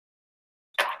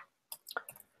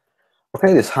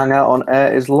Okay, this Hangout on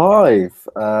Air is live.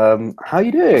 How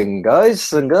you doing,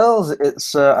 guys and girls?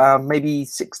 It's our maybe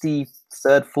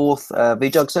 63rd, 4th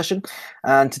VJug session,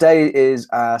 and today is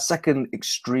our second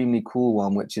extremely cool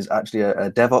one, which is actually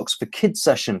a Devoxx4Kids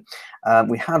session.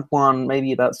 We had one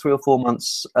maybe about 3 or 4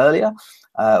 months earlier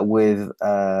with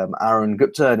Aaron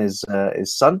Gupta and his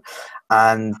son,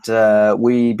 and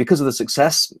because of the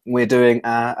success, we're doing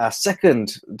our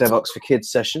second Devoxx4Kids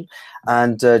session.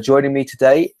 And joining me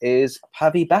today is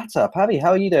Pavi Bhatter. Pavi, how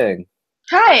are you doing?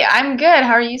 Hi, I'm good.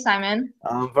 How are you, Simon?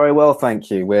 Very well, thank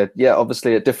you. We're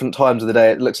obviously at different times of the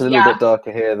day. It looks a little Yeah. bit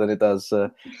darker here than it does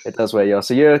where you are.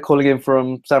 So you're calling in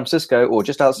from San Francisco or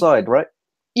just outside, right?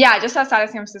 Yeah, just outside of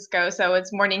San Francisco, so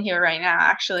it's morning here right now,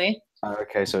 actually.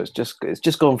 Okay, so it's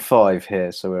just gone 5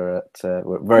 here, so we're at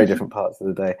very different parts of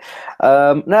the day.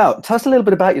 Now, tell us a little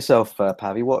bit about yourself,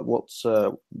 Pavi.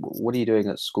 What are you doing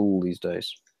at school these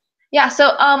days? Yeah,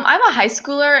 so I'm a high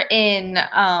schooler and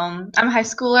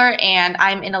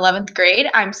I'm in 11th grade.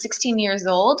 I'm 16 years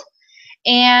old.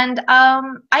 And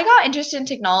I got interested in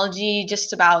technology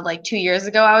just about like 2 years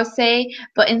ago, I would say.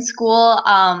 But in school,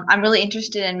 I'm really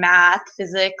interested in math,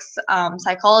 physics,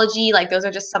 psychology. Like those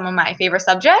are just some of my favorite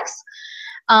subjects.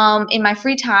 In my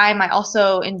free time, I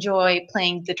also enjoy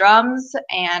playing the drums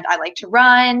and I like to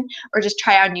run or just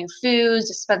try out new foods,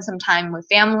 just spend some time with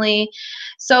family.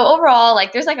 So overall,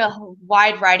 like there's like a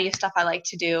wide variety of stuff I like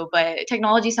to do, but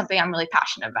technology is something I'm really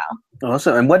passionate about.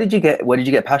 Awesome. And where did you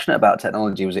get passionate about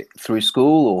technology? Was it through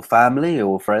school or family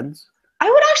or friends? I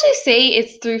would actually say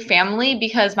it's through family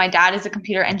because my dad is a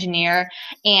computer engineer,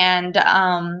 and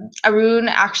Arun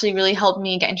actually really helped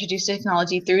me get introduced to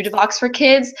technology through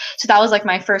Devoxx4Kids. So that was like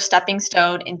my first stepping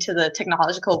stone into the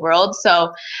technological world.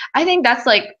 So I think that's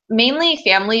like mainly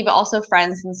family, but also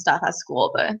friends and stuff at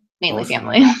school, but mainly Awesome.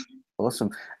 family.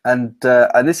 Awesome. And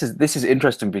this is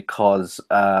interesting because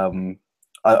I'm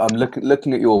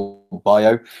looking at your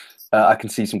bio. I can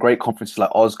see some great conferences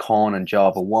like OSCON and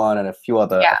JavaOne and Yeah. a few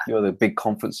other big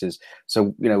conferences.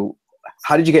 So,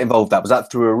 how did you get involved with that? Was that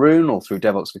through Arun or through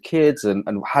Devoxx4Kids?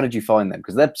 And how did you find them?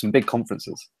 Because they're some big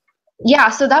conferences.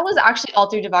 Yeah, so that was actually all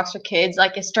through Devoxx4Kids.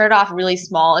 Like it started off really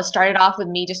small. It started off with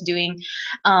me just doing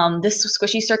this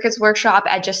squishy circuits workshop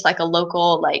at just like a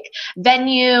local like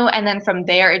venue, and then from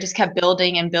there it just kept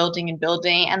building and building and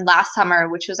building. And last summer,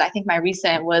 which was I think my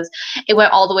recent, was it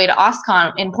went all the way to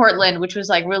OSCON in Portland, which was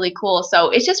like really cool.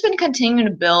 So it's just been continuing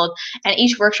to build, and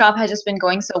each workshop has just been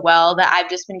going so well that I've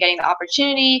just been getting the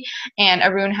opportunity. And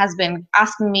Arun has been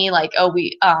asking me like, oh,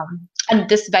 we and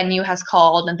this venue has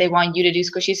called and they want you to do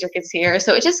squishy circuits here.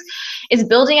 So it just is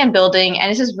building and building, and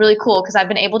it's just really cool because I've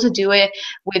been able to do it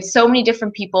with so many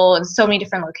different people in so many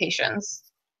different locations.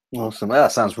 Awesome.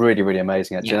 That sounds really, really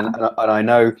amazing, actually. Yeah. And I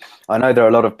know there are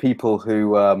a lot of people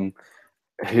who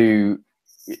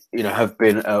have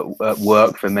been at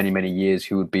work for many many years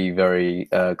who would be very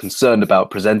concerned about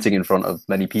presenting in front of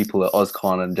many people at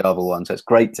OSCON and JavaOne. So it's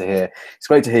great to hear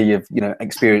you've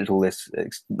experienced all this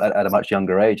at a much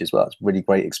younger age as well. It's a really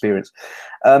great experience.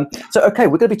 So okay,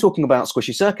 we're going to be talking about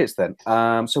squishy circuits then.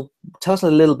 So tell us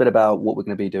a little bit about what we're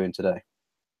going to be doing today.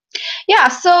 Yeah,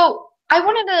 so I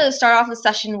wanted to start off the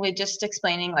session with just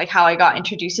explaining like how I got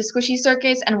introduced to squishy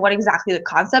circuits and what exactly the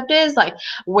concept is, like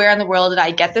where in the world did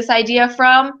I get this idea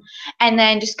from, and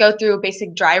then just go through a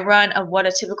basic dry run of what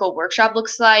a typical workshop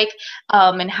looks like,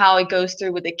 and how it goes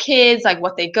through with the kids, like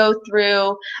what they go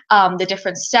through, the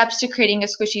different steps to creating a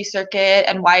squishy circuit,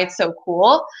 and why it's so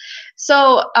cool.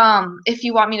 So if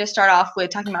you want me to start off with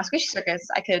talking about squishy circuits,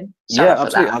 I could start Yeah, off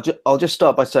with absolutely. that. I'll just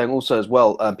start by saying also as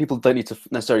well, people don't need to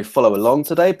necessarily follow along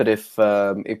today, but if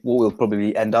what we'll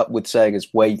probably end up with saying is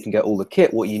where you can get all the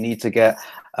kit, what you need to get,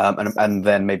 and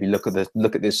then maybe look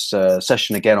at this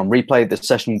session again on replay. This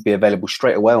session will be available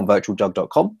straight away on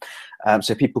virtualjug.com,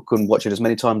 so people can watch it as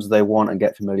many times as they want and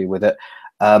get familiar with it.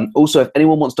 Also, if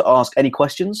anyone wants to ask any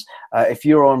questions, if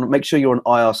you're on, make sure you're on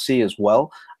IRC as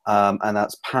well. And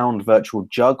that's pound virtual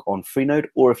jug on Freenode,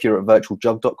 or if you're at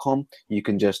virtualjug.com, you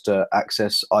can just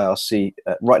access IRC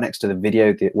right next to the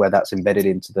video where that's embedded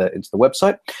into the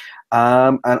website,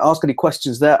 and ask any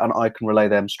questions there, and I can relay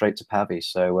them straight to Pavi.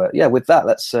 So yeah, with that,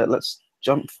 let's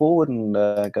jump forward and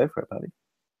go for it, Pavi.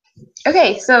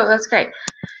 Okay, so that's great.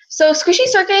 So squishy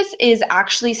circuits is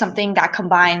actually something that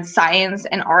combines science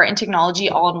and art and technology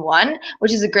all in one,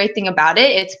 which is a great thing about it.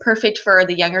 It's perfect for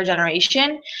the younger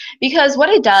generation because what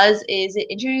it does is it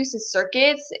introduces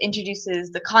circuits,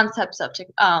 introduces the concepts of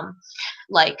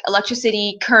like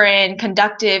electricity, current,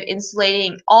 conductive,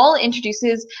 insulating, all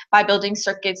introduces by building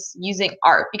circuits using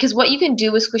art. Because what you can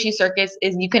do with squishy circuits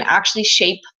is you can actually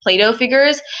shape Play-Doh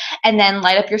figures and then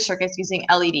light up your circuits using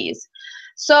LEDs.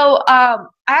 So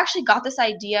I I actually got this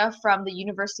idea from the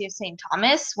University of St.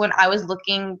 Thomas when I was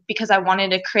looking, because I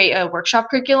wanted to create a workshop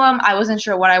curriculum. I wasn't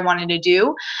sure what I wanted to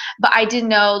do, but I did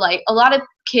know like a lot of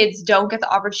kids don't get the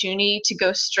opportunity to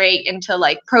go straight into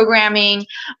like programming,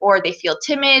 or they feel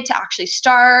timid to actually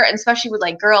start, and especially with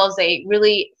like girls, they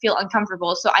really feel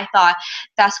uncomfortable. So I thought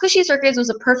that squishy circuits was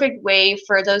a perfect way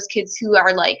for those kids who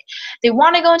are like, they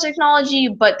want to go into technology,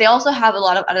 but they also have a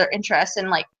lot of other interests, and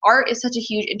like art is such a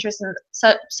huge interest in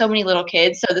so many little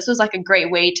kids. So this was like a great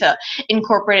way to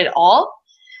incorporate it all.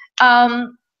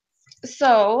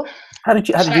 So how did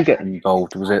you get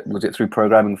involved? Was it through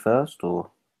programming first, or?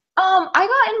 I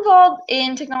got involved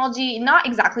in technology, not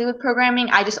exactly with programming.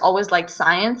 I just always liked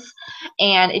science,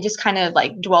 and it just kind of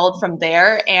like dwelled from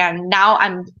there. And now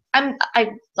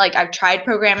I've tried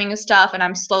programming and stuff, and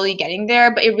I'm slowly getting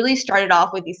there. But it really started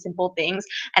off with these simple things,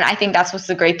 and I think that's what's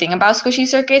the great thing about squishy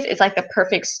circuits. It's like the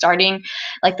perfect starting,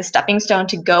 like the stepping stone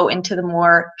to go into the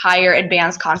more higher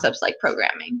advanced concepts like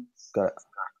programming. Got it.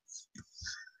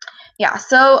 Yeah,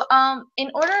 so in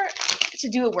order to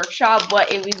do a workshop,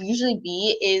 what it would usually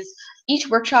be is each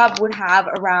workshop would have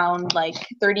around like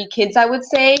 30 kids, I would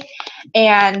say.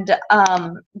 And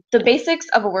the basics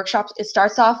of a workshop, it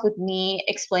starts off with me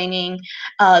explaining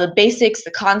the basics, the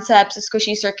concepts, the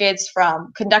squishy circuits,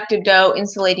 from conductive dough,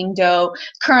 insulating dough,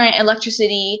 current,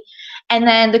 electricity. And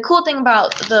then the cool thing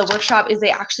about the workshop is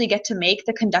they actually get to make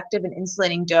the conductive and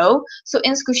insulating dough. So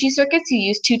in squishy circuits, you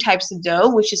use two types of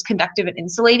dough, which is conductive and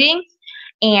insulating.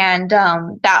 And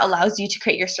that allows you to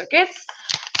create your circuits.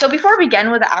 So before we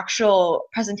begin with the actual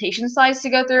presentation slides to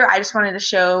go through, I just wanted to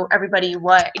show everybody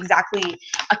what exactly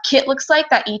a kit looks like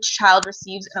that each child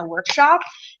receives in a workshop.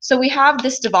 So we have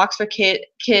this Devoxx4Kids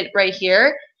kit right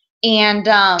here. And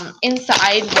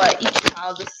inside, what each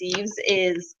child receives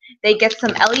is they get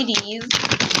some LEDs.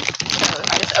 So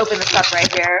if I just open this up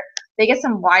right here, they get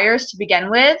some wires to begin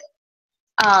with.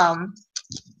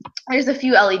 There's a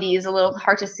few LEDs, a little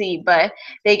hard to see, but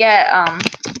they get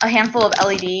a handful of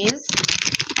LEDs.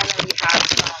 And then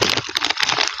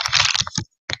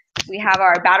we have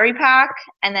our battery pack,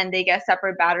 and then they get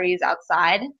separate batteries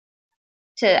outside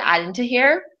to add into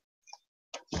here.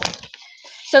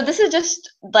 So this is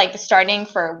just like the starting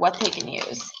for what they can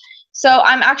use. So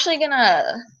I'm actually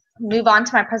gonna move on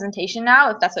to my presentation now,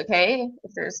 if that's okay,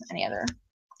 if there's any other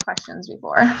questions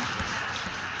before.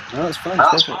 No, it's fine.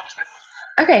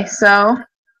 Okay, so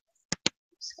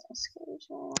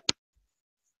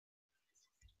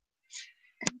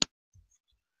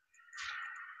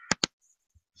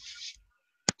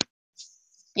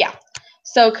yeah.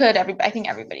 So could everybody? I think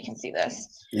everybody can see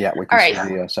this. Yeah, we can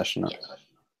see the session up.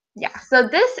 Yeah, so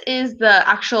this is the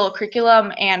actual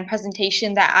curriculum and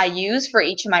presentation that I use for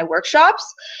each of my workshops.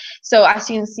 So as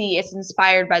you can see, it's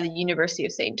inspired by the University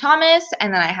of St. Thomas,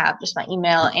 and then I have just my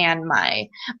email and my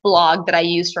blog that I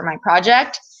use for my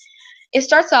project. It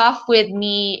starts off with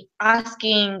me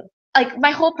asking, like,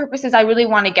 my whole purpose is I really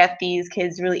want to get these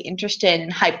kids really interested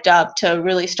and hyped up to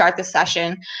really start the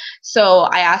session. So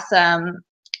I ask them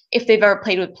if they've ever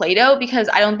played with Play-Doh, because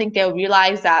I don't think they'll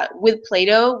realize that with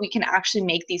Play-Doh, we can actually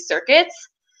make these circuits.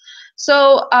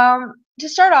 So to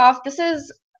start off, this is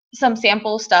some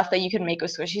sample stuff that you can make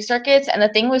with squishy circuits. And the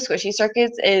thing with squishy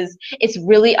circuits is it's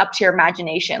really up to your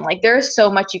imagination. Like, there's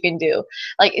so much you can do.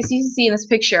 Like, as you can see in this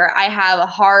picture, I have a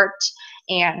heart,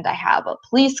 and I have a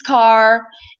police car,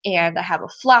 and I have a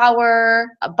flower,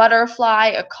 a butterfly,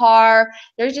 a car.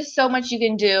 There's just so much you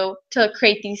can do to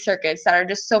create these circuits that are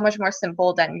just so much more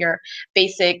simple than your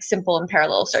basic, simple, and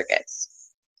parallel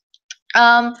circuits.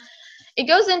 It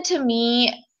goes into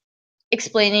me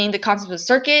explaining the concept of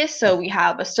circuit. So we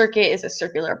have a circuit is a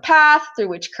circular path through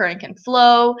which current can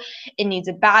flow. It needs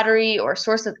a battery or a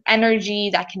source of energy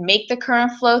that can make the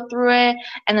current flow through it.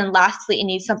 And then lastly, it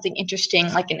needs something interesting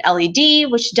like an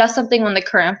LED, which does something when the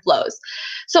current flows.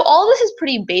 So all this is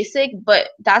pretty basic, but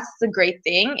that's the great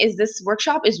thing, is this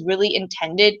workshop is really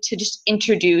intended to just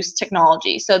introduce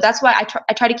technology. So that's why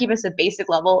I try to keep us at a basic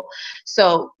level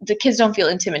so the kids don't feel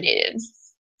intimidated.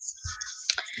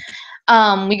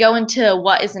 We go into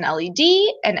what is an LED.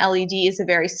 An LED is a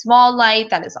very small light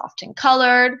that is often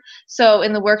colored. So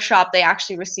in the workshop, they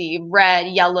actually receive red,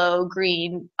 yellow,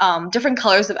 green, different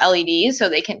colors of LEDs so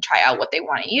they can try out what they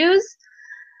want to use.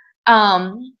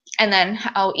 And then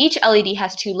how each LED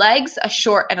has two legs, a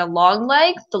short and a long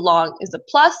leg. The long is the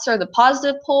plus or the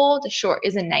positive pole. The short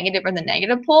is a negative or the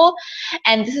negative pole.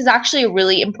 And this is actually a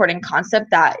really important concept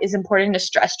that is important to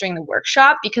stress during the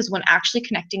workshop, because when actually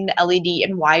connecting the LED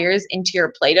and wires into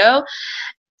your Play-Doh,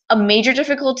 a major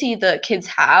difficulty the kids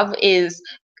have is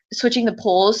switching the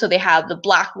poles. So they have the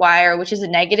black wire, which is a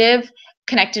negative,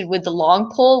 connected with the long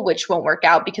pole, which won't work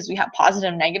out because we have positive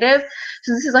and negative.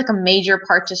 So this is like a major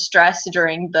part to stress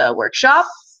during the workshop.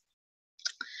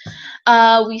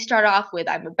 We start off with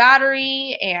I'm a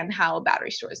battery and how a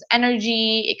battery stores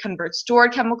energy. It converts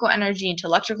stored chemical energy into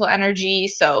electrical energy.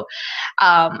 So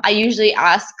I usually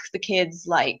ask the kids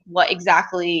like what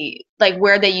exactly, like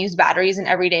where they use batteries in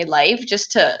everyday life,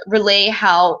 just to relay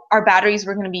how our batteries,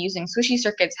 we're going to be using squishy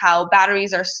circuits, how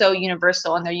batteries are so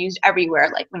universal and they're used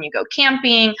everywhere, like when you go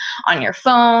camping, on your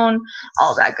phone,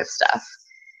 all that good stuff.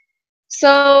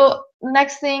 So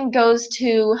next thing goes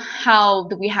to how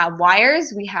we have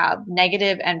wires. We have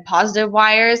negative and positive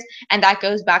wires, and that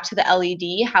goes back to the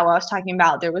LED, how I was talking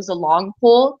about there was a long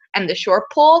pole and the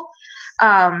short pole.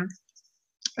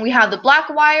 We have the black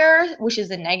wire, which is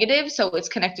the negative, so it's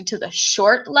connected to the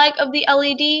short leg of the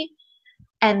LED.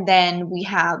 And then we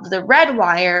have the red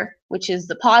wire, which is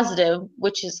the positive,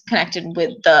 which is connected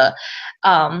with the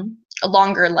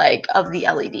longer leg of the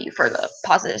LED for the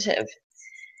positive.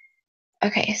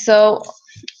 Okay, so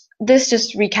this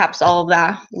just recaps all of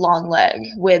that long leg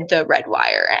with the red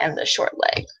wire and the short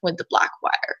leg with the black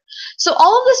wire. So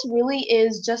all of this really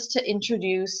is just to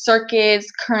introduce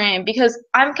circuits, current, because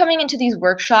I'm coming into these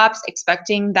workshops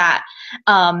expecting that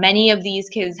many of these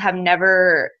kids have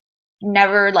never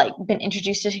like been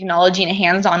introduced to technology in a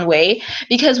hands-on way,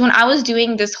 because when I was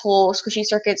doing this whole squishy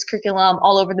circuits curriculum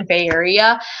all over the Bay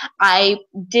Area, I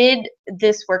did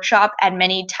this workshop at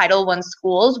many Title I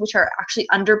schools, which are actually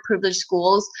underprivileged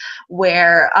schools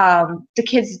where the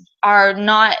kids are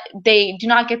not, they do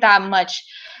not get that much,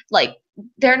 like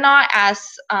they're not as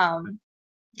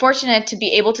fortunate to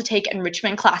be able to take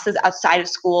enrichment classes outside of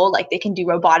school. Like they can do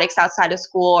robotics outside of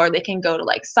school, or they can go to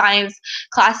like science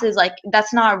classes. Like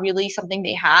that's not really something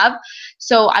they have.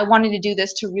 So I wanted to do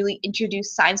this to really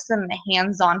introduce science to them in a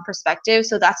hands-on perspective.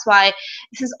 So that's why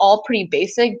this is all pretty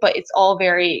basic, but it's all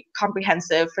very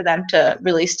comprehensive for them to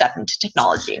really step into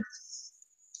technology.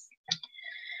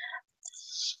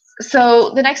 So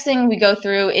the next thing we go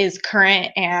through is current,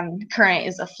 and current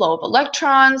is a flow of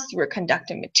electrons through a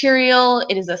conductive material.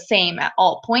 It is the same at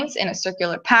all points in a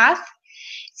circular path.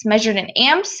 It's measured in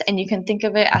amps, and you can think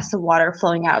of it as the water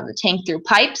flowing out of the tank through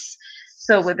pipes.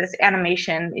 So with this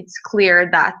animation, it's clear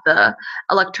that the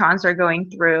electrons are going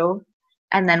through,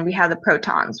 and then we have the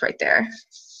protons right there.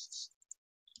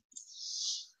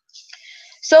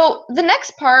 So the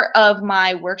next part of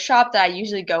my workshop that I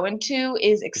usually go into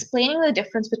is explaining the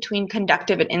difference between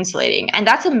conductive and insulating, and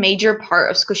that's a major part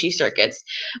of squishy circuits.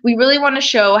 We really want to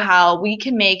show how we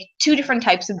can make two different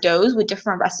types of doughs with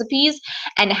different recipes,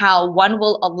 and how one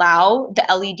will allow the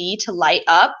LED to light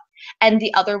up and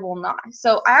the other will not.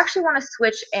 So I actually want to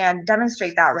switch and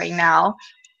demonstrate that right now.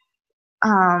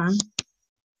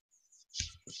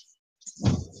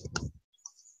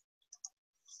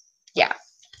 Yeah.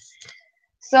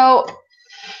 So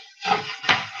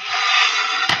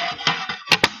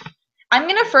I'm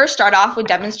going to first start off with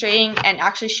demonstrating and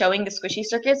actually showing the squishy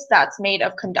circuits that's made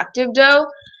of conductive dough.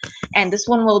 And this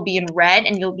one will be in red,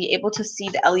 and you'll be able to see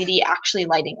the LED actually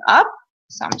lighting up.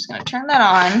 So I'm just going to turn that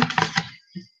on.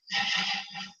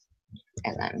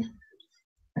 And then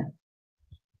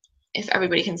if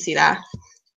everybody can see that.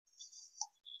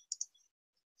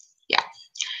 Yeah.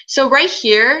 So right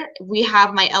here, we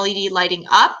have my LED lighting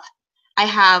up. I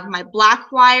have my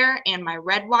black wire and my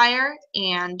red wire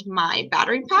and my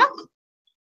battery pack.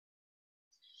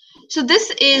 So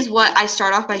this is what I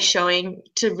start off by showing,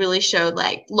 to really show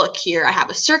like, look here, I have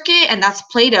a circuit and that's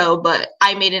Play-Doh, but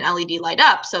I made an LED light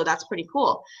up, so that's pretty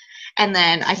cool. And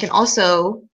then I can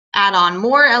also add on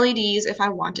more LEDs if I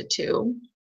wanted to.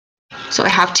 So I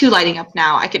have two lighting up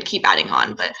now. I could keep adding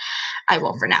on, but I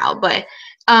won't for now. But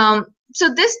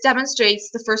so this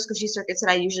demonstrates the first squishy circuits that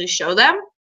I usually show them.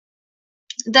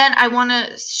 Then I want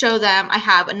to show them, I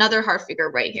have another heart figure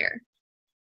right here.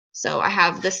 So I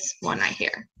have this one right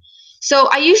here. So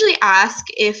I usually ask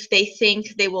if they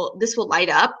think this will light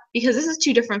up, because this is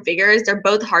two different figures. They're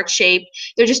both heart-shaped.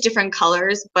 They're just different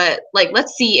colors, but like,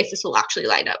 let's see if this will actually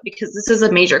light up, because this is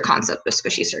a major concept of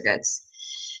squishy circuits.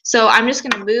 So I'm just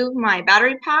going to move my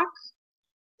battery pack,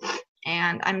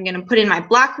 and I'm going to put in my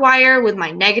black wire with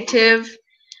my negative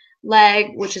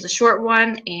leg, which is a short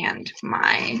one, and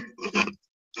my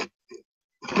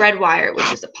red wire,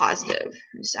 which is a positive.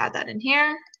 Just add that in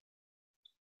here.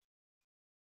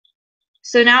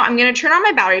 So now I'm going to turn on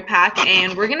my battery pack,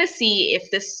 and we're going to see if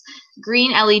this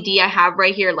green LED I have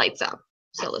right here lights up.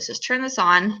 So let's just turn this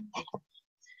on.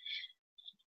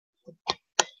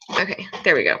 Okay,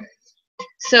 there we go.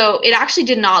 So it actually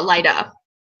did not light up.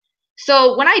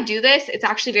 So when I do this, it's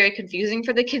actually very confusing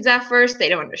for the kids at first. They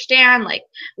don't understand, like,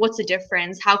 what's the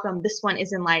difference? How come this one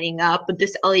isn't lighting up, but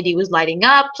this LED was lighting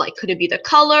up? Like, could it be the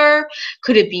color?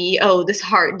 Could it be, oh, this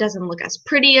heart doesn't look as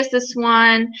pretty as this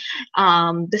one?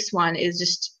 This one is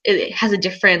just, it has a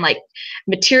different, like,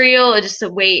 material. Just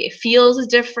the way it feels is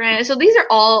different. So these are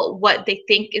all what they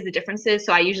think is the differences.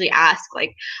 So I usually ask,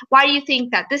 like, why do you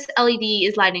think that this LED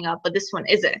is lighting up, but this one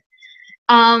isn't?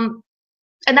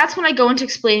 And that's when I go into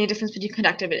explaining the difference between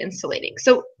conductive and insulating.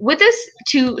 So with this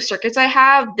two circuits I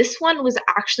have, this one was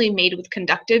actually made with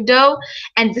conductive dough,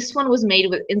 and this one was made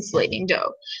with insulating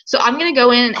dough. So I'm going to go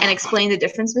in and explain the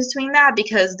difference between that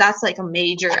because that's like a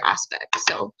major aspect.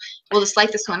 So we'll just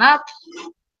light this one up.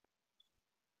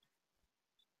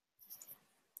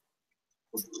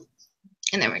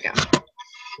 And there we go.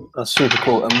 That's super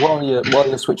cool. And while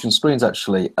you're switching screens,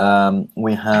 actually,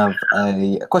 we have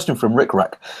a question from Rick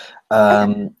Rack.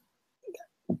 Can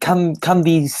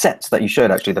these sets that you showed,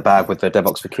 actually, the bag with the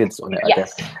Devoxx4Kids on it,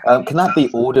 Yes. I guess, can that be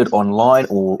ordered online,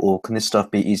 or can this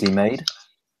stuff be easily made?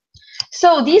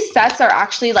 So these sets are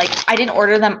actually, like, I didn't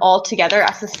order them all together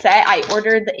as a set. I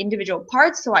ordered the individual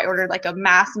parts. So I ordered like a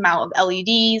mass amount of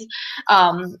LEDs,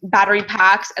 battery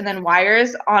packs, and then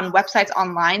wires on websites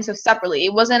online. So separately,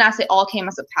 it wasn't as it all came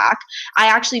as a pack. I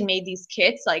actually made these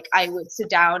kits. Like, I would sit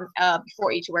down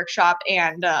before each workshop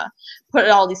and put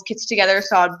all these kits together.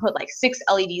 So I'd put like 6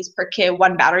 LEDs per kit,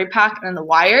 1 battery pack, and then the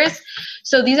wires.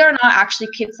 So these are not actually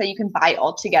kits that you can buy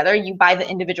all together. You buy the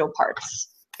individual parts.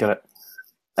 Got it.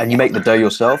 And you make the dough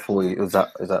yourself, or is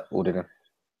that ordered in?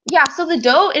 Yeah, so the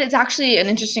dough, it's actually an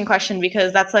interesting question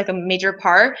because that's like a major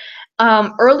part.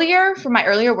 Earlier, for my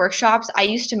earlier workshops, I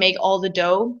used to make all the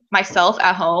dough myself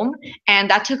at home, and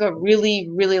that took a really,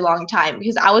 really long time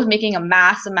because I was making a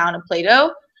mass amount of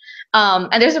Play-Doh.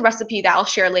 And there's a recipe that I'll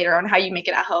share later on how you make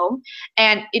it at home.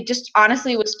 And it just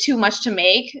honestly was too much to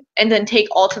make and then take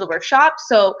all to the workshop.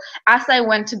 So as I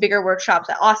went to bigger workshops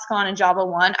at OSCON and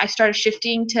JavaOne, I started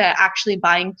shifting to actually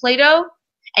buying Play-Doh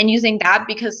and using that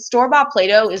because store-bought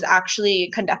Play-Doh is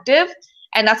actually conductive.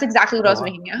 And that's exactly what I was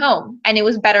making at home. And it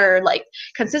was better, like,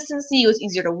 consistency. It was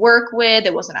easier to work with.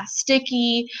 It wasn't as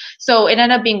sticky. So it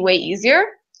ended up being way easier.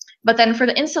 But then for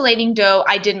the insulating dough,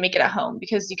 I did make it at home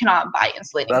because you cannot buy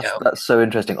insulating dough. That's so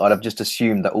interesting. I'd have just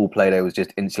assumed that all Play-Doh was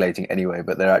just insulating anyway,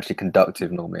 but they're actually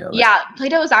conductive normally, are they? Yeah,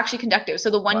 Play-Doh is actually conductive. So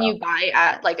the one you buy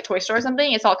at like a toy store or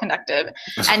something, it's all conductive.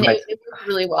 And it works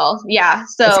really well. Yeah.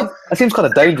 So that seems kind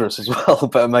of dangerous as well,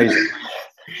 but amazing.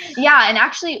 Yeah, and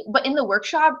actually, but in the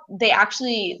workshop,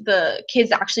 the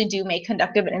kids actually do make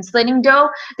conductive and insulating dough.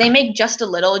 They make just a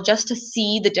little, just to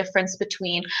see the difference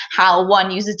between how one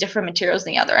uses different materials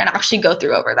than the other, and actually go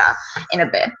through over that in a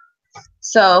bit.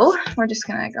 So we're just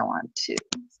gonna go on to.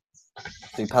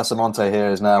 The Passamonte here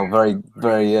is now very,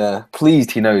 very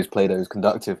pleased he knows Play-Doh is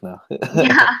conductive now.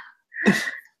 Yeah.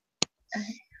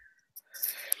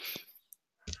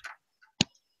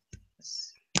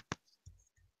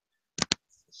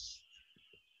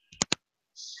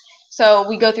 So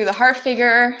we go through the heart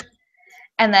figure,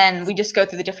 and then we just go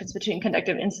through the difference between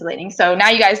conductive and insulating. So now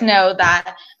you guys know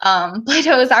that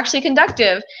Play-Doh is actually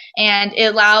conductive, and it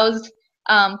allows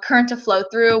current to flow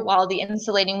through, while the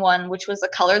insulating one, which was a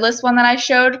colorless one that I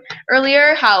showed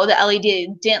earlier, how the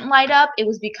LED didn't light up, it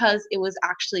was because it was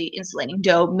actually insulating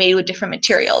dough made with different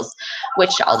materials,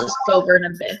 which I'll just go over in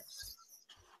a bit.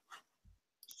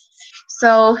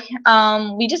 So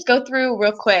we just go through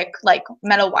real quick, like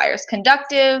metal wires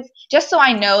conductive, just so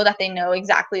I know that they know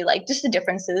exactly like just the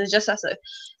differences, just as a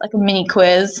mini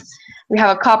quiz. We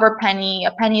have a copper penny.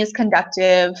 A penny is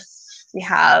conductive. We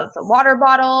have a water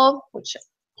bottle, which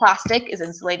plastic is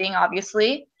insulating,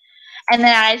 obviously. And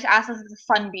then I just ask as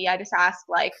a fun bee, I just ask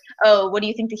like, oh, what do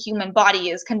you think the human body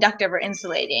is, conductive or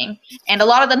insulating? And a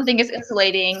lot of them think it's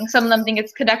insulating. Some of them think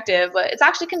it's conductive, but it's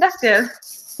actually conductive.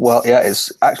 Well, yeah,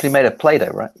 it's actually made of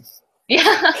Play-Doh, right?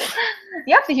 Yeah.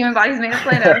 Yep, the human body is made of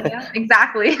Play-Doh. Yeah,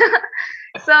 exactly.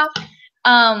 So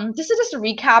this is just a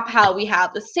recap how we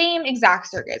have the same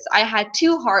exact circuits. I had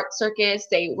 2 heart circuits.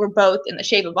 They were both in the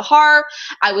shape of a heart.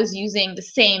 I was using the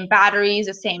same batteries,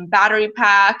 the same battery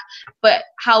pack, but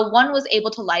how one was able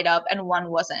to light up and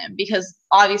one wasn't, because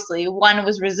obviously one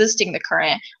was resisting the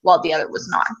current while the other was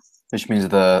not. Which means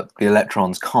the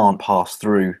electrons can't pass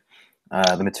through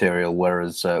the material,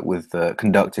 whereas with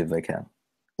conductive they can.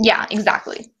 Yeah,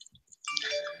 exactly.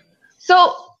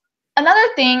 So another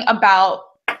thing about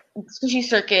squishy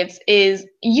circuits is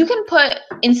you can put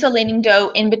insulating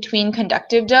dough in between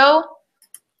conductive dough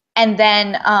and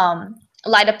then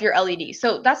light up your LED.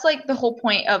 So that's like the whole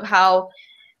point of how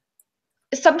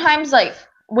sometimes, like,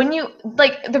 when you,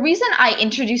 like, the reason I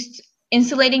introduced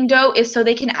insulating dough is so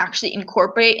they can actually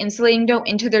incorporate insulating dough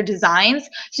into their designs,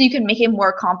 so you can make it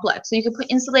more complex. So you can put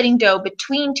insulating dough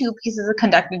between two pieces of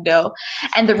conductive dough,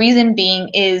 and the reason being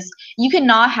is you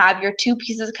cannot have your two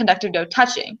pieces of conductive dough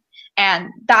touching, and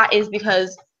that is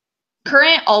because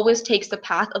current always takes the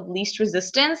path of least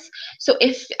resistance. So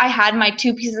if I had my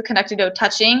two pieces of conductive dough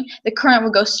touching, the current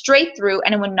would go straight through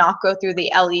and it would not go through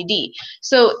the LED.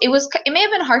 So it may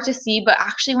have been hard to see, but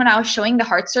actually when I was showing the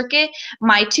heart circuit,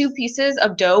 my two pieces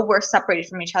of dough were separated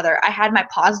from each other. I had my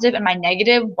positive and my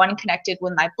negative, one connected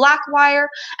with my black wire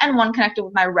and one connected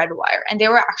with my red wire, and they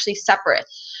were actually separate.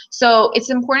 So it's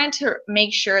important to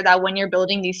make sure that when you're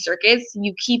building these circuits,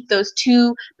 you keep those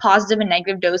two positive and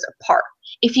negative doughs apart.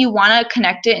 If you want to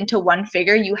connect it into one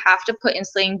figure, you have to put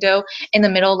insulating dough in the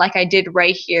middle, like I did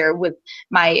right here with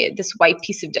this white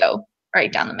piece of dough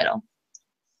right down the middle.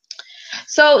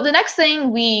 So the next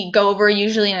thing we go over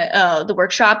usually in the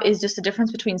workshop is just the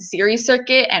difference between series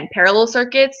circuit and parallel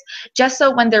circuits, just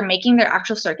so when they're making their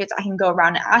actual circuits, I can go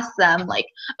around and ask them like,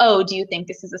 oh, do you think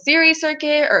this is a series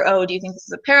circuit? Or, oh, do you think this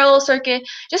is a parallel circuit?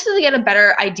 Just so they get a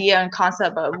better idea and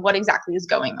concept of what exactly is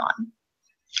going on.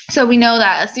 So we know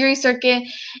that a series circuit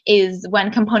is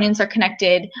when components are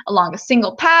connected along a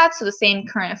single path, so the same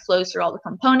current flows through all the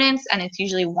components, and it's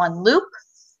usually one loop.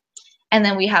 And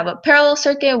then we have a parallel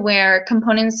circuit where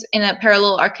components in a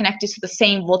parallel are connected to the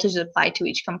same voltage applied to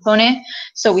each component.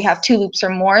 So we have two loops or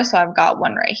more, so I've got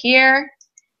one right here,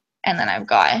 and then I've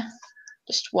got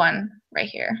just one right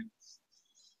here.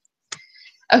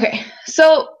 Okay,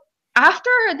 so after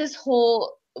this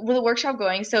whole with the workshop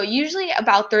going, so usually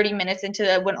about 30 minutes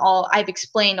into when I've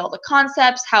explained all the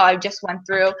concepts, how I just went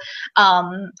through,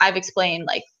 I've explained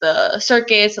like the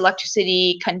circuits,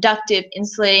 electricity, conductive,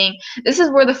 insulating. This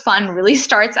is where the fun really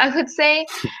starts, I would say.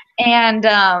 And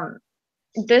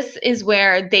this is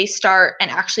where they start and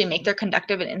actually make their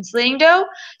conductive and insulating dough.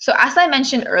 So as I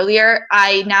mentioned earlier,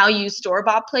 I now use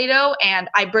store-bought Play-Doh, and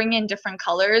I bring in different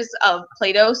colors of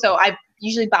Play-Doh. So I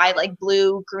usually buy like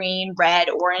blue, green, red,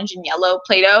 orange, and yellow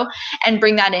Play-Doh and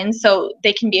bring that in so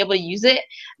they can be able to use it.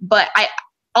 But I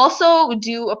also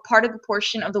do a part of the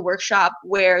portion of the workshop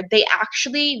where they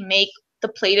actually make the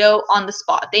Play-Doh on the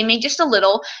spot. They make just a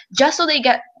little, just so they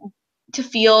get to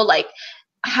feel like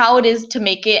how it is to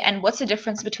make it and what's the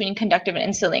difference between conductive and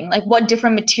insulating, like what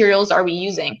different materials are we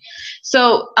using.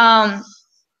 So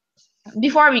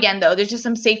before I begin though, there's just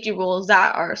some safety rules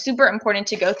that are super important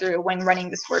to go through when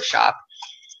running this workshop.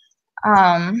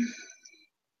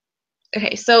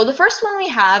 Okay, so the first one we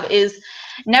have is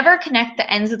never connect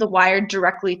the ends of the wire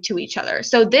directly to each other.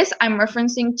 So this I'm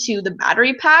referencing to the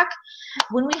battery pack.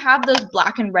 When we have those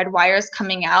black and red wires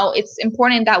coming out, it's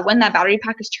important that when that battery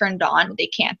pack is turned on, they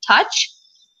can't touch.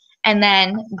 And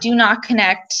then do not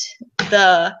connect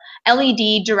the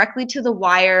LED directly to the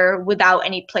wire without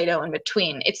any Play-Doh in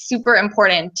between. It's super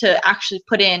important to actually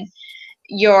put in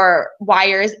your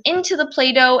wires into the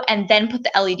Play-Doh and then put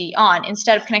the LED on.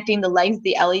 Instead of connecting the legs of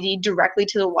the LED directly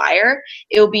to the wire,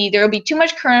 there will be too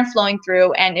much current flowing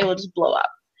through and it will just blow up.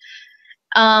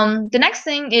 The next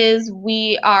thing is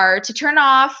we are to turn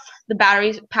off the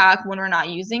battery pack when we're not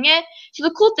using it. So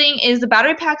the cool thing is the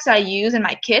battery packs I use in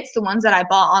my kits, the ones that I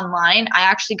bought online, I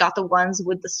actually got the ones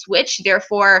with the switch.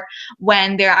 Therefore,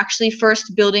 when they're actually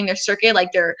first building their circuit,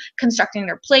 like they're constructing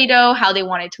their Play-Doh, how they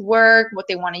want it to work, what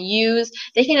they want to use,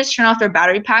 they can just turn off their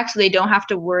battery pack so they don't have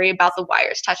to worry about the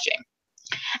wires touching.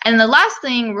 And the last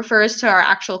thing refers to our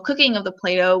actual cooking of the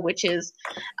Play-Doh, which is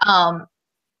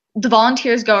the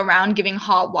volunteers go around giving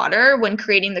hot water when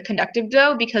creating the conductive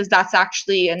dough because that's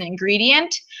actually an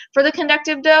ingredient for the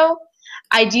conductive dough.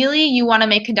 Ideally, you want to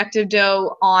make conductive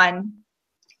dough on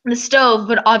the stove,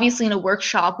 but obviously in a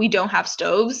workshop, we don't have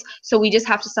stoves, so we just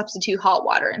have to substitute hot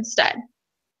water instead.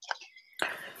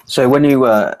 So when you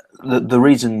the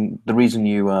reason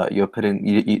you're putting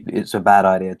it's a bad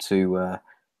idea to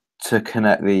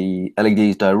connect the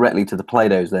LEDs directly to the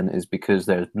Play-Dohs then is because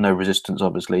there's no resistance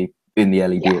obviously in the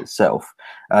LED itself.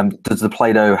 Does the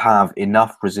Play-Doh have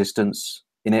enough resistance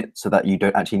in it so that you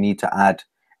don't actually need to add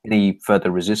any further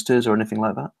resistors or anything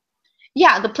like that?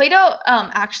 Yeah, the Play-Doh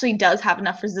actually does have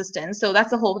enough resistance. So that's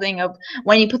the whole thing of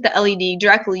when you put the LED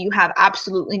directly, you have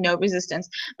absolutely no resistance.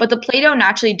 But the Play-Doh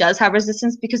naturally does have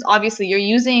resistance because obviously you're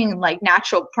using like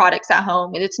natural products at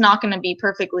home and it's not going to be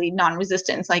perfectly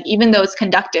non-resistant. Like even though it's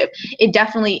conductive, it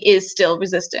definitely is still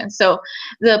resistant. So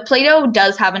the Play-Doh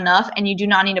does have enough and you do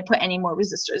not need to put any more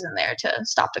resistors in there to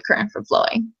stop the current from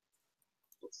flowing.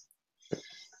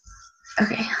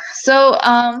 Okay, so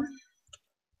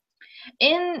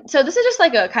so this is just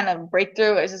like a kind of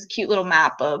breakthrough. It's just a cute little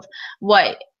map of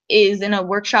what is in a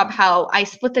workshop how I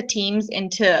split the teams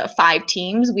into 5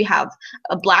 teams. We have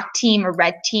a black team, a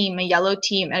red team, a yellow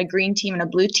team, and a green team, and a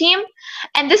blue team.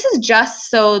 And this is just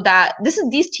so that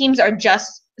these teams are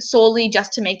just solely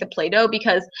just to make the Play-Doh,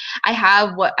 because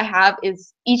what I have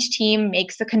is each team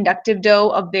makes the conductive dough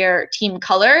of their team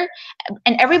color,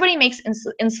 and everybody makes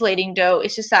insulating dough.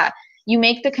 It's just that you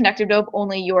make the conductive dough of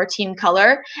only your team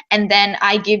color, and then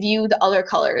I give you the other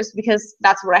colors because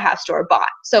that's what I have store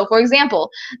bought. So for example,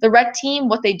 the red team,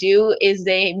 what they do is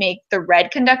they make the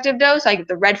red conductive dough. So I get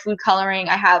the red food coloring.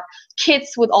 I have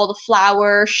kits with all the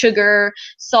flour, sugar,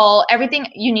 salt, everything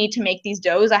you need to make these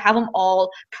doughs. I have them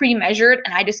all pre-measured,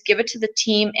 and I just give it to the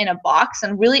team in a box,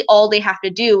 and really all they have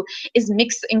to do is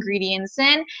mix the ingredients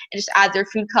in and just add their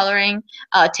food coloring,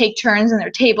 take turns in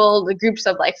their table, the groups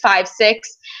of like 5,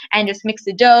 6, and just mix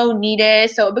the dough, knead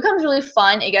it. So it becomes really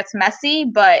fun. It gets messy,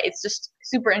 but it's just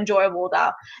super enjoyable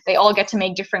that they all get to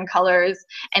make different colors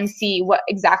and see what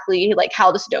exactly, like,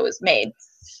 how this dough is made.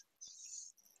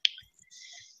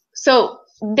 So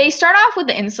they start off with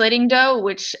the insulating dough,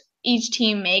 which each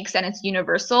team makes, and it's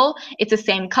universal. It's the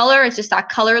same color. It's just that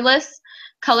colorless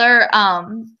color.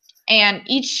 And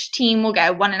each team will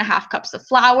get 1.5 cups of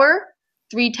flour,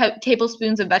 3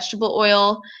 tablespoons of vegetable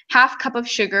oil, 1/2 cup of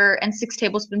sugar, and 6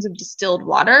 tablespoons of distilled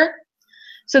water.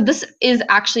 So this is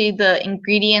actually the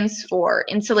ingredients for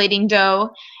insulating dough.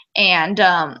 And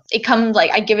it comes, like,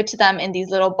 I give it to them in these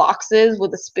little boxes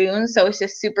with a spoon. So it's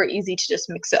just super easy to just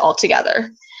mix it all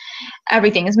together.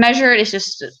 Everything is measured. It's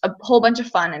just a whole bunch of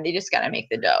fun, and they just got to make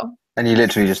the dough. And you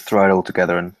literally just throw it all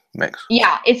together and mix.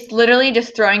 Yeah, it's literally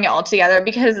just throwing it all together,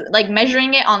 because like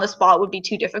measuring it on the spot would be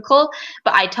too difficult.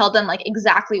 But I tell them like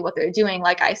exactly what they're doing.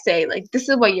 Like I say, like, this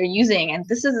is what you're using, and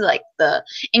this is like the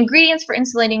ingredients for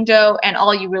insulating dough, and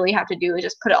all you really have to do is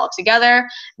just put it all together,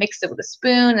 mix it with a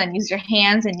spoon, and use your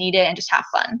hands and knead it and just have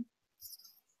fun.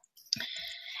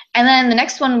 And then the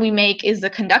next one we make is the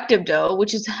conductive dough,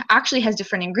 which actually has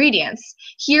different ingredients.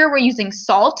 Here we're using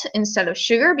salt instead of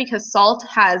sugar, because salt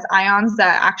has ions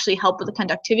that actually help with the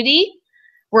conductivity.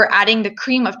 We're adding the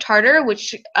cream of tartar,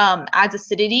 which adds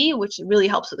acidity, which really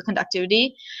helps with the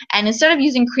conductivity. And instead of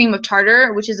using cream of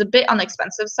tartar, which is a bit on the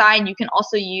expensive side, you can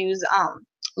also use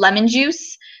lemon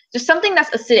juice, just something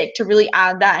that's acidic to really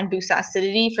add that and boost that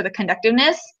acidity for the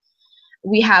conductiveness.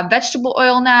 We have vegetable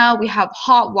oil now. We have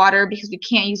hot water because we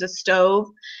can't use a stove,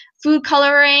 food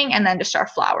coloring, and then just our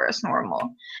flour as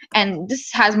normal. And this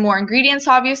has more ingredients,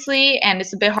 obviously, and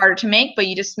it's a bit harder to make, but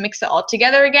you just mix it all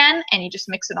together again, and you just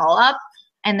mix it all up,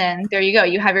 and then there you go.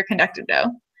 You have your conductive dough.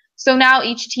 So now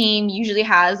each team usually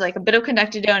has like a bit of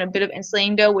conductive dough and a bit of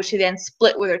insulating dough, which they then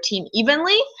split with their team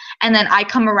evenly. And then I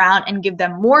come around and give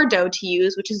them more dough to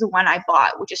use, which is the one I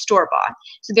bought, which is store-bought.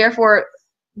 So therefore,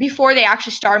 before they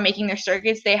actually start making their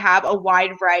circuits, they have a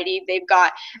wide variety. They've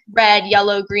got red,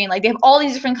 yellow, green, like they have all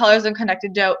these different colors of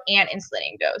conductive dough and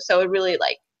insulating dough. So it really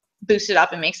like boosts it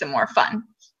up and makes it more fun.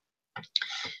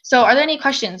 So are there any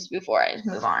questions before I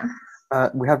move on?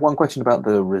 We have one question about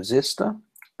the resistor,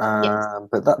 Yes.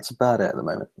 but that's about it at the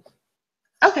moment.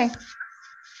 Okay.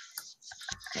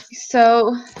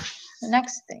 So the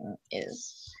next thing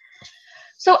is,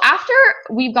 so after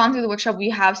we've gone through the workshop we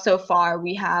have so far,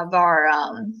 we have our,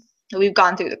 we've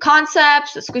gone through the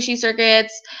concepts, the squishy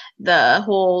circuits, the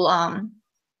whole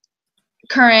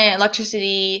current,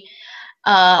 electricity,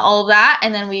 all of that,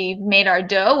 and then we made our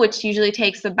dough, which usually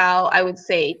takes about, I would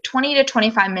say, 20 to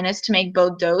 25 minutes to make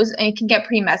both doughs, and it can get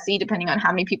pretty messy depending on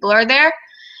how many people are there.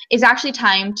 It's actually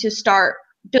time to start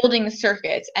building the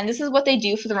circuits, and this is what they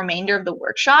do for the remainder of the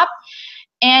workshop.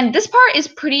 And this part is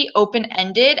pretty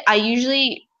open-ended. I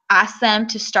usually ask them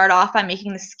to start off by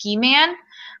making the ski man,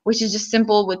 which is just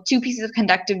simple with 2 pieces of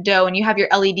conductive dough, and you have your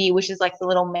LED, which is like the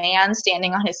little man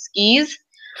standing on his skis.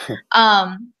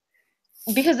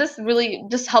 Because this really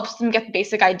just helps them get the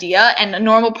basic idea. And a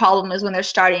normal problem is when they're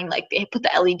starting, like they put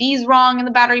the LEDs wrong in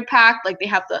the battery pack, like they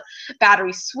have the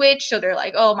battery switch, so they're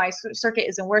like, oh, my circuit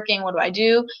isn't working, what do I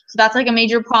do? So that's like a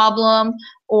major problem.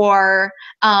 Or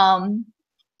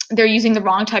they're using the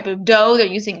wrong type of dough. They're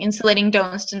using insulating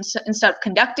dough instead of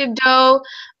conductive dough,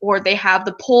 or they have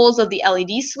the poles of the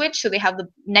LED switch. So they have the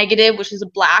negative, which is a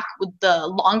black, with the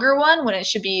longer one when it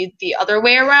should be the other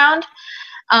way around.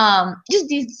 Just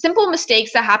these simple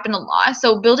mistakes that happen a lot.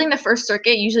 So building the first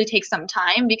circuit usually takes some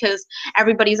time because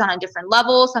everybody's on a different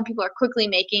level. Some people are quickly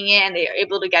making it and they are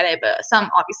able to get it, but some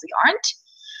obviously aren't.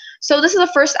 So this is the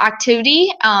first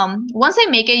activity. Once I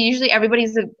make it, usually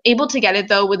everybody's able to get it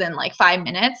though within like 5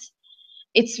 minutes.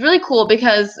 It's really cool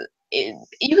because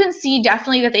you can see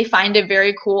definitely that they find it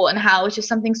very cool and how it's just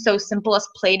something so simple as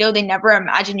Play-Doh they never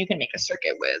imagine you can make a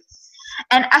circuit with.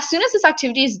 And as soon as this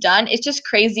activity is done, it's just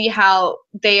crazy how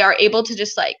they are able to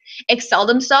just like excel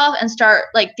themselves and start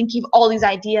like thinking of all these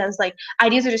ideas. Like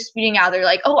ideas are just spewing out. They're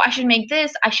like, oh, I should make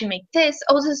this. I should make this.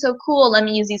 Oh, this is so cool. Let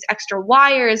me use these extra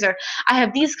wires. Or I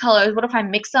have these colors. What if I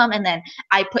mix them and then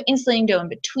I put insulating dough in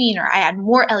between, or I add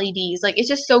more LEDs? Like, it's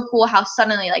just so cool how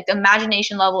suddenly like the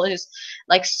imagination level is just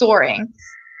like soaring.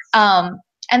 And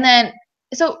then,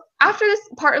 so after this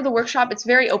part of the workshop, it's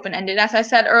very open-ended. As I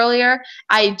said earlier,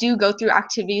 I do go through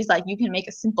activities like you can make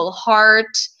a simple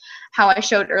heart, how I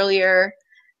showed earlier,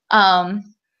 the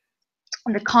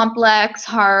complex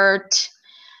heart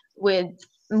with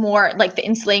more like the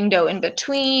insulating dough in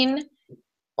between.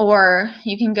 Or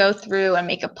you can go through and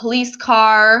make a police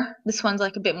car. This one's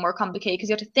like a bit more complicated because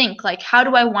you have to think like, how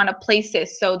do I want to place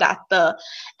this so that the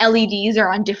LEDs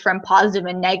are on different positive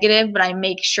and negative, but I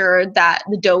make sure that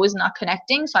the dough is not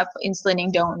connecting. So I put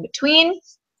insulating dough in between.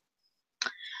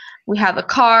 We have a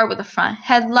car with a front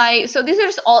headlight. So these are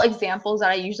just all examples that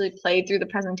I usually play through the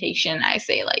presentation. I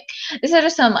say like, these are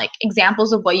just some like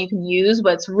examples of what you can use,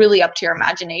 but it's really up to your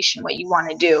imagination what you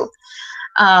want to do.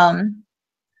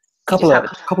 Couple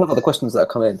of other questions that have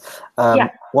come in.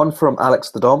 One from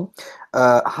Alex the Dom.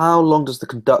 How long does the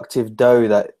conductive dough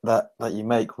that you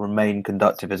make remain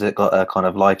conductive? Has it got a kind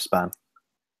of lifespan?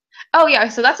 Oh yeah,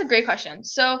 so that's a great question.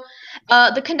 So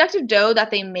the conductive dough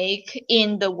that they make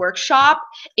in the workshop,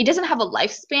 it doesn't have a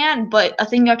lifespan, but a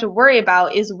thing you have to worry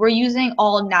about is we're using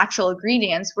all natural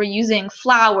ingredients. We're using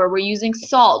flour, we're using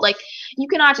salt. Like, you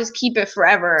cannot just keep it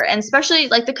forever. And especially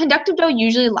like the conductive dough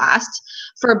usually lasts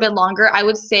for a bit longer. I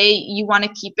would say you want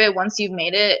to keep it once you've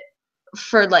made it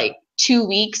for like 2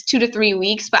 weeks, 2 to 3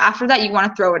 weeks, but after that you want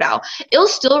to throw it out. It'll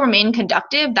still remain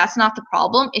conductive. That's not the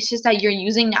problem. It's just that you're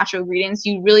using natural ingredients.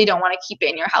 You really don't want to keep it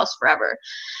in your house forever.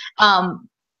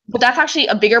 But that's actually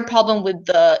a bigger problem with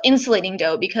the insulating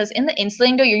dough, because in the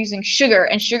insulating dough you're using sugar,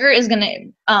 and sugar is going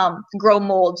to grow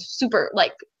mold super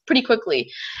like pretty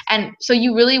quickly, and so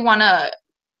you really want to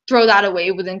throw that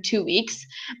away within 2 weeks.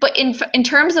 But in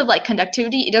terms of like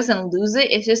conductivity, it doesn't lose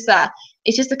it. It's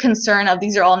just a concern of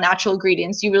these are all natural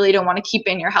ingredients. You really don't want to keep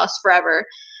it in your house forever.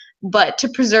 But to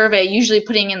preserve it, usually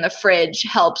putting in the fridge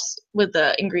helps with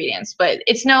the ingredients. But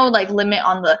it's no like limit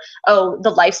on the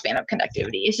lifespan of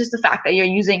conductivity. It's just the fact that you're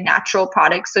using natural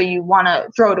products, so you want to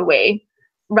throw it away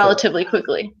relatively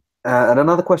quickly. And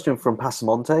another question from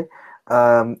Passamonte.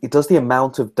 Does the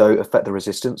amount of dough affect the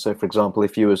resistance? So, for example,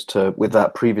 if you was to, with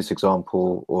that previous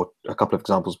example or a couple of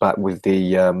examples back with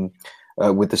the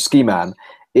ski man,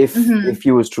 if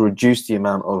you was to reduce the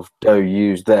amount of dough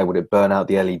used there, would it burn out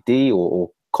the LED,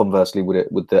 or conversely,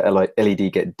 would the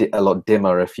LED get a lot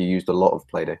dimmer if you used a lot of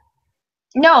Play-Doh?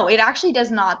 No, it actually does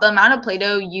not. The amount of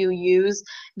Play-Doh you use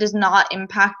does not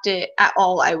impact it at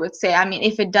all, I would say. I mean,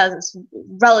 if it does, it's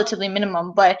relatively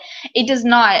minimum, but it does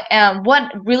not.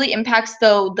 What really impacts,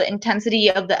 though, the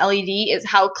intensity of the LED is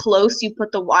how close you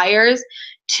put the wires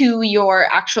to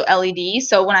your actual LED.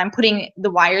 So when I'm putting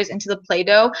the wires into the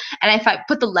Play-Doh, and if I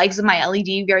put the legs of my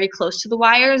LED very close to the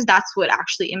wires, that's what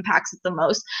actually impacts it the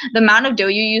most. The amount of dough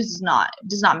you use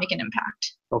does not make an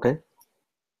impact. Okay.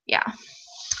 Yeah.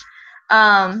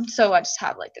 So I just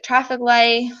have like the traffic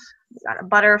light. We got a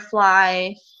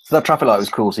butterfly. So that traffic light was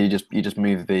cool. So you just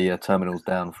move the terminals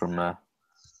down from.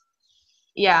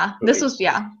 Yeah, this was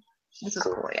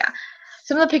cool. Yeah,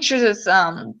 some of the pictures is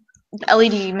the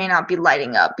LED may not be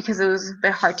lighting up because it was a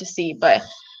bit hard to see, but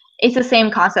it's the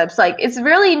same concepts. Like, it's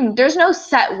really, there's no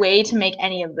set way to make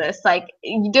any of this. Like,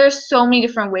 there's so many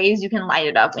different ways you can light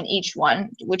it up in each one,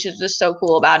 which is just so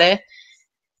cool about it.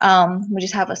 We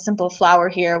just have a simple flower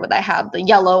here where I have the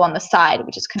yellow on the side,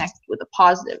 which is connected with a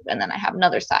positive, and then I have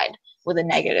another side with a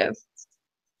negative.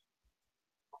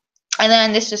 And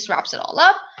then this just wraps it all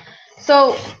up.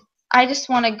 So I just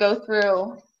want to go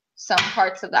through some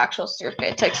parts of the actual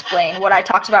circuit to explain what I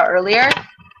talked about earlier.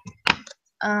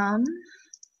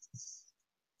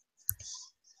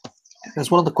 There's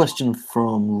one other question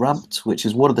from Ramped, which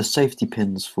is, what are the safety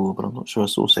pins for? But I'm not sure I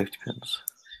saw safety pins.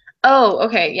 Oh,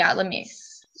 okay. Yeah, let me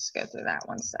just go through that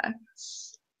one sec.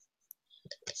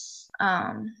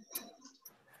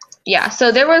 Yeah,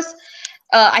 so there was,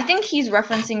 I think he's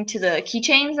referencing to the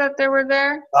keychains that there were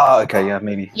there. Oh, okay, yeah,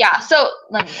 maybe. Yeah, so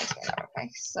let me explain that real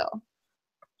quick. So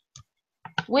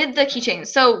with the keychains,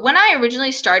 so when I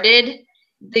originally started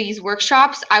these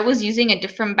workshops, I was using a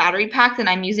different battery pack than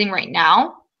I'm using right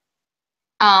now.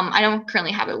 I don't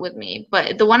currently have it with me,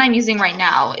 but the one I'm using right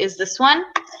now is this one,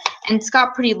 and it's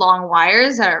got pretty long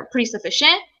wires that are pretty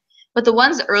sufficient. But the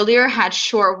ones earlier had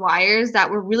short wires that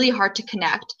were really hard to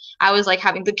connect. I was like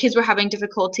the kids were having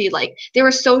difficulty, like they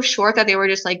were so short that they were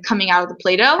just like coming out of the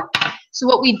Play-Doh. So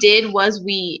what we did was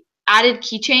we added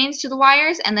keychains to the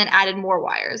wires and then added more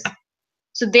wires.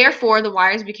 So therefore, the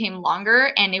wires became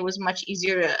longer, and it was much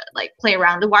easier to like play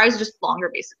around. The wires are just longer,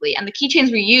 basically. And the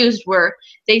keychains we used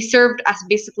they served as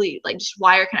basically like just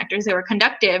wire connectors. They were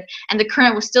conductive, and the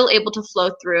current was still able to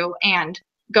flow through and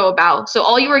go about. So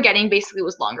all you were getting basically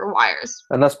was longer wires.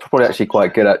 And that's probably actually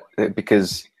quite good at it,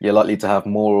 because you're likely to have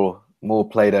more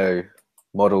Play-Doh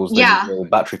models than your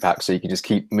battery pack, so you can just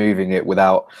keep moving it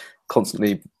without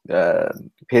constantly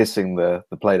piercing the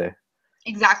Play-Doh.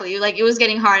 Exactly. Like it was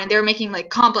getting hard, and they were making like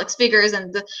complex figures,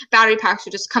 and the battery packs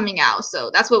were just coming out.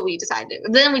 So that's what we decided.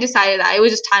 Then we decided that it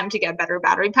was just time to get better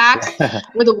battery packs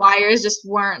where the wires just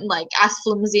weren't like as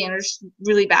flimsy and just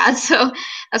really bad. So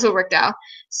that's what worked out.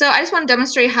 So I just want to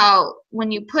demonstrate how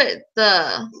when you put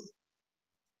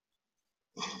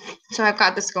so I've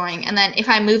got this going, and then if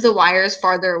I move the wires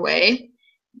farther away,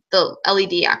 the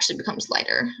LED actually becomes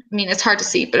lighter. I mean, it's hard to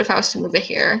see, but if I was to move it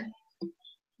here,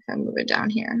 I move it down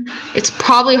here, it's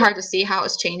probably hard to see how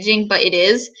it's changing, but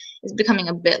it's becoming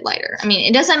a bit lighter. I mean,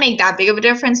 it doesn't make that big of a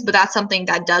difference, but that's something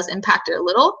that does impact it a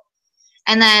little.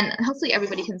 And then hopefully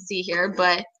everybody can see here,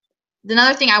 but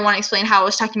another thing I want to explain how I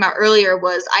was talking about earlier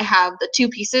was I have the two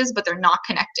pieces, but they're not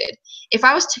connected. If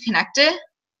I was to connect it,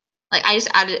 like I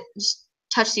just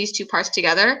touch these two parts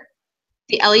together,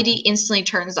 the LED instantly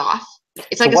turns off.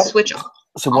 It's like a switch off.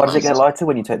 So why does it get lighter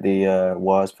when you take the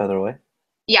wires further away?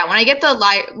 Yeah, when I take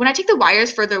the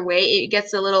wires further away, it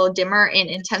gets a little dimmer in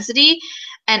intensity,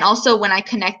 and also when I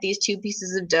connect these two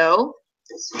pieces of dough,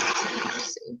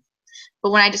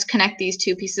 but when I just connect these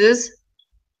two pieces,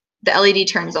 the LED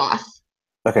turns off.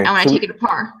 Okay. And when I take it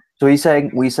apart. So were you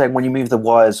saying when you move the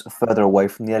wires further away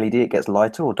from the LED, it gets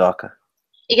lighter or darker?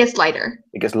 It gets lighter.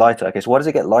 It gets lighter. Okay, so why does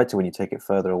it get lighter when you take it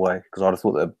further away? Because I'd have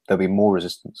thought that there'd be more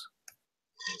resistance.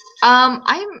 I'm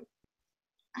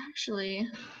actually.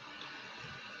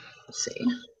 Let's see.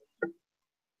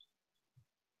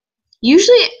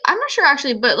 Usually, I'm not sure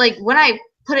actually, but like when I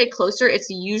put it closer, it's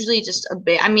usually just a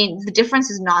bit. I mean, the difference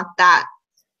is not that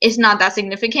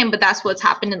significant, but that's what's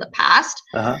happened in the past.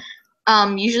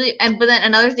 Usually, but then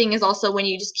another thing is also when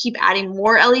you just keep adding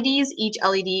more LEDs, each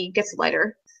LED gets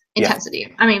lighter intensity.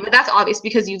 Yeah. I mean, but that's obvious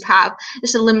because you have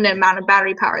just a limited amount of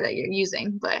battery power that you're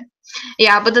using. But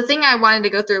yeah, but the thing I wanted to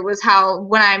go through was how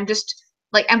when I'm just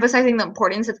like emphasizing the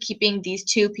importance of keeping these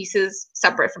two pieces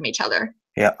separate from each other.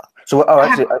 Yeah. So,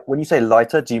 actually, when you say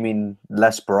lighter, do you mean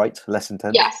less bright, less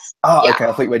intense? Yes. Oh, yeah. Okay.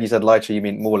 I think when you said lighter, you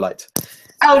mean more light.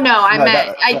 Oh no, I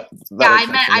meant like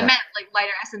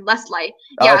lighter as in less light.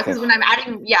 Yeah, because when I'm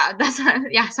adding,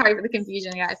 sorry for the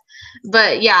confusion, guys.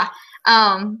 But yeah.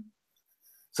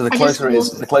 So the closer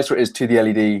it is to the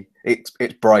LED, it's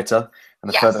brighter,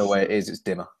 and the further away it is, it's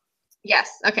dimmer. Yes.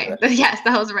 Okay. Yes,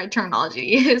 that was the right terminology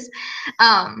to use.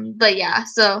 But yeah,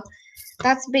 so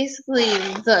that's basically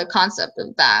the concept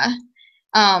of that,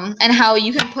 and how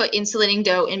you can put insulating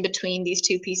dough in between these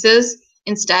two pieces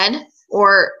instead,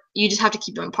 or you just have to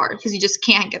keep them apart because you just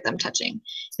can't get them touching,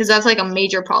 because that's like a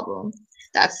major problem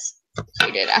that's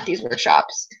created at these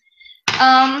workshops.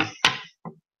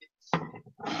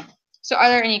 So are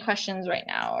there any questions right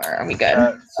now, or are we good?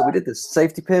 So we did the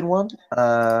safety pin one,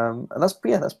 and that's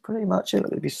pretty much it.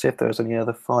 Let me see if there's any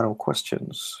other final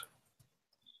questions.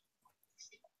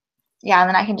 Yeah, and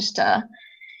then I can just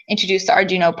introduce the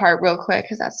Arduino part real quick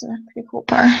because that's a pretty cool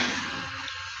part.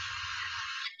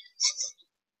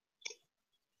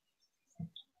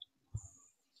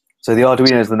 So the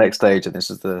Arduino is the next stage, and this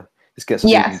gets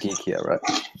even geekier, right?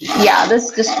 Yeah,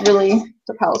 this just really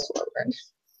propels forward.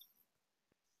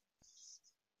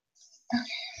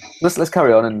 Let's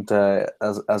carry on, and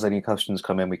as any questions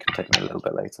come in, we can take them a little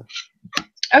bit later.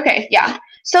 Okay. Yeah.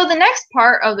 So the next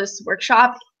part of this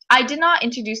workshop, I did not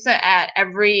introduce it at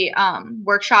every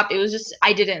workshop. It was just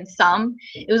I did it in some.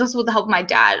 It was also with the help of my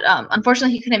dad.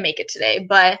 Unfortunately, he couldn't make it today,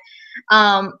 but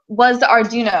was the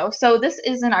Arduino. So this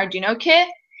is an Arduino kit.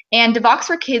 And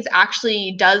Devoxx4Kids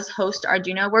actually does host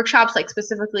Arduino workshops, like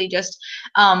specifically just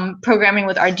programming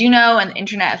with Arduino and the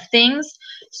Internet of Things.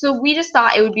 So we just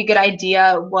thought it would be a good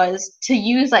idea was to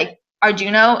use like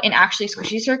Arduino in actually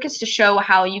squishy circuits to show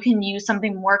how you can use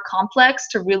something more complex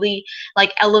to really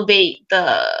like elevate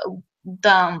the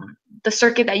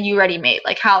circuit that you already made.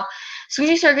 Like how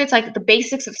squishy circuits, like the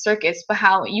basics of circuits, but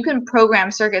how you can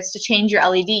program circuits to change your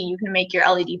LED. You can make your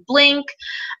LED blink.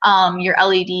 Your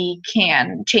LED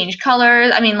can change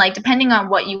colors. I mean, like depending on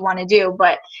what you want to do,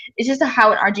 but it's just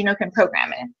how an Arduino can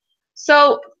program it.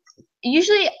 So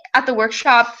usually at the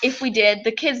workshop, if we did,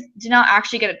 the kids did not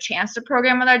actually get a chance to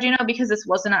program with Arduino because this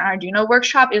wasn't an Arduino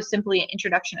workshop. It was simply an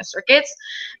introduction to circuits.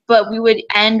 But we would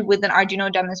end with an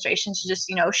Arduino demonstration to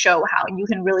just, show how you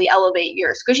can really elevate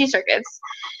your squishy circuits.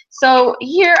 So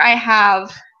here I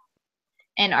have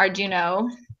an Arduino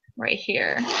right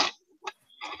here.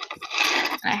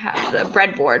 I have the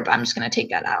breadboard, but I'm just going to take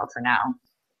that out for now.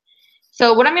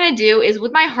 So what I'm going to do is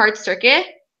with my heart circuit,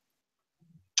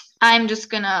 I'm just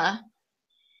going to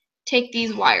take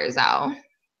these wires out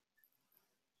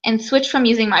and switch from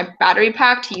using my battery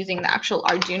pack to using the actual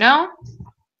Arduino.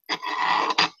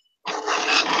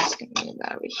 Just going to move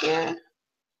that over here.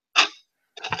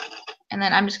 And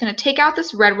then I'm just going to take out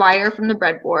this red wire from the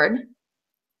breadboard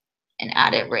and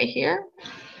add it right here.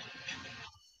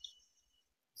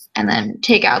 And then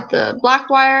take out the black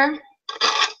wire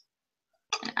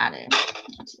and add it.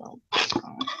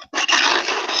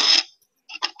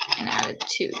 And add it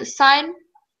to the side.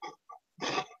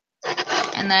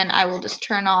 And then I will just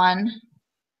turn on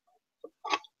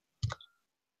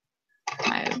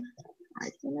my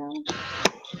Arduino.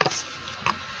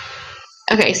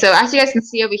 Okay, so as you guys can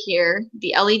see over here,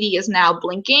 the LED is now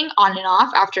blinking on and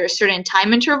off after a certain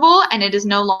time interval, and it is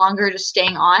no longer just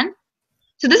staying on.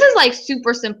 So this is like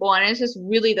super simple, and it's just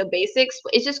really the basics.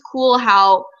 But it's just cool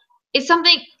how it's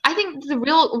something. I think the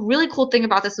really cool thing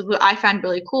about this is what I found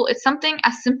really cool. It's something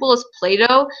as simple as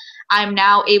Play-Doh. I'm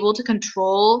now able to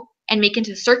control and make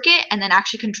into a circuit, and then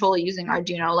actually control it using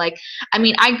Arduino. Like, I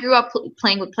mean, I grew up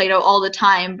playing with Play-Doh all the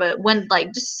time, but when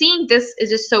just seeing this is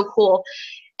just so cool.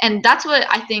 And that's what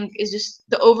I think is just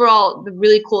the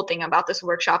really cool thing about this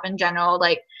workshop in general.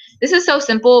 Like, this is so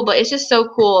simple, but it's just so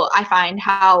cool. I find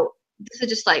how this is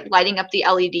just like lighting up the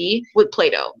LED with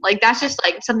Play-Doh. Like, that's just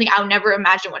like something I would never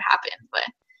imagine would happen. But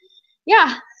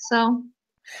yeah, so.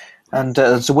 And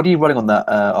so what are you running on that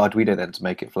Arduino then to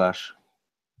make it flash?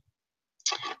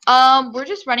 We're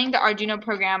just running the Arduino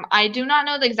program. I do not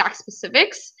know the exact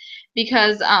specifics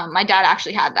because my dad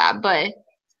actually had that, but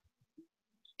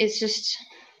it's just,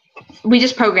 we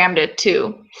just programmed it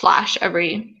to flash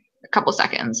every couple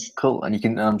seconds. Cool,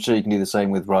 and I'm sure you can do the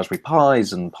same with Raspberry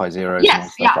Pis and Pi Zeros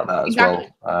and stuff like that exactly.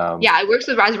 as well. Yeah, it works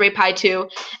with Raspberry Pi too.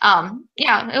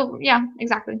 Yeah,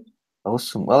 exactly.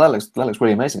 Awesome. Well, that looks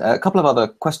really amazing. A couple of other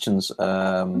questions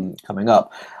coming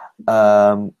up.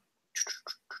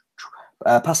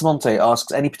 Passamonte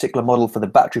asks, any particular model for the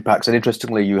battery packs? And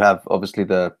interestingly, you have obviously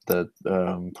the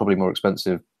probably more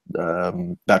expensive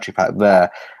battery pack there.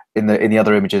 In the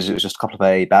other images, it was just a couple of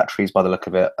AA batteries by the look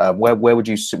of it. Where would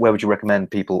you recommend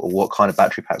people, or what kind of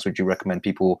battery packs would you recommend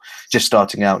people just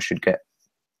starting out should get?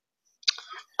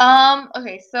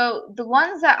 Okay, so the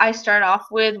ones that I started off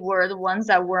with were the ones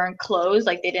that weren't closed,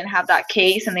 like they didn't have that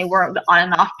case and they weren't the on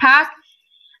and off pack.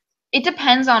 It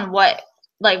depends on what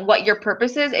your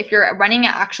purpose is. If you're running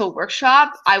an actual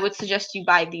workshop, I would suggest you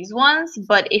buy these ones.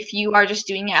 But if you are just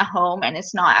doing it at home and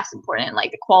it's not as important,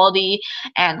 like the quality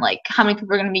and like how many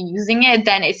people are going to be using it,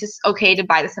 then it's just okay to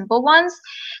buy the simple ones.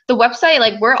 The website,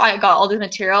 like where I got all this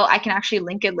material, I can actually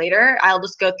link it later. I'll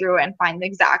just go through and find the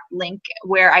exact link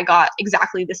where I got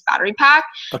exactly this battery pack,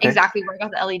 exactly where I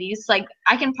got the LEDs. Like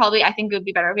I think it would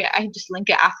be better if I just link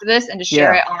it after this and just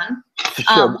share it on.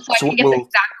 Sure. So I can get the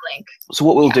exact link. So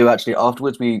what we'll do actually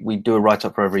afterwards, we do a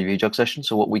write-up for every VJug session.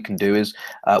 So what we can do is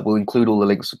we'll include all the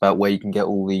links about where you can get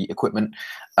all the equipment,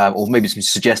 or maybe some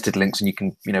suggested links, and you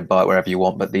can buy it wherever you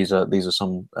want. But these are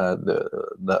some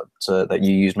that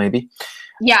you use maybe.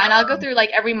 Yeah, and I'll go through like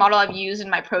every model I've used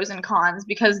and my pros and cons,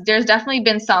 because there's definitely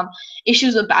been some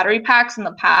issues with battery packs in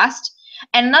the past.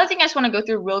 And another thing I just want to go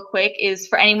through real quick is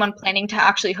for anyone planning to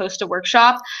actually host a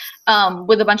workshop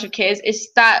with a bunch of kids, is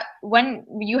that when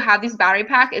you have these battery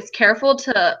pack, it's careful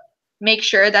to make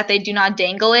sure that they do not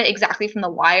dangle it exactly from the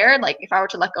wire. Like if I were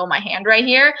to let go of my hand right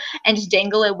here and just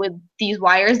dangle it with these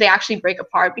wires, they actually break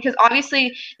apart, because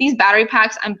obviously these battery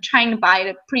packs I'm trying to buy at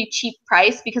a pretty cheap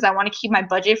price because I want to keep my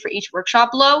budget for each workshop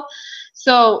low.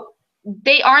 So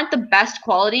they aren't the best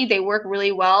quality. They work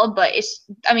really well, but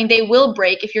they will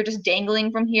break if you're just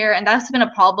dangling from here, and that's been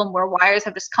a problem where wires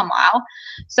have just come out.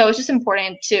 So it's just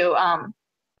important to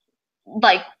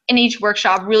like in each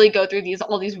workshop really go through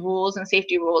all these rules and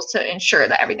safety rules to ensure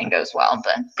that everything goes well.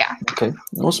 But yeah. Okay,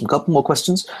 awesome. Couple more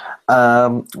questions.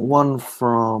 One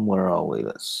from, where are we?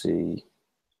 Let's see.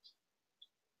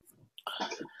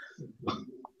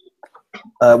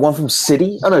 One from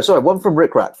City. Oh no, sorry. One from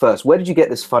Rick Rack first. Where did you get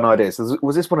this fun idea? So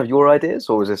was this one of your ideas,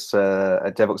 or was this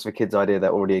a Devoxx4Kids idea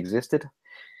that already existed?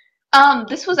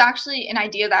 This was actually an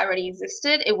idea that already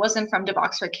existed. It wasn't from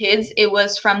Devoxx4Kids. It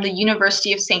was from the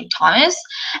University of St. Thomas,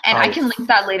 and I Oh, can link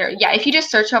that later. Yeah, if you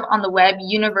just search up on the web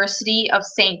University of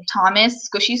St. Thomas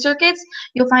squishy circuits,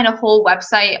 you'll find a whole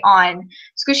website on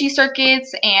squishy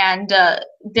circuits and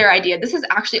their idea. This is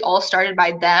actually all started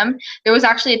by them. There was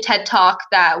actually a TED Talk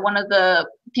that one of the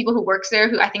people who works there,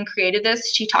 who I think created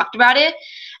this, she talked about it.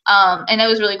 And it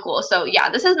was really cool. So yeah,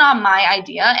 this is not my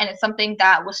idea, and it's something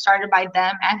that was started by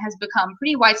them and has become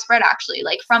pretty widespread actually.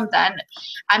 Like from then,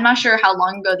 I'm not sure how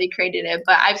long ago they created it,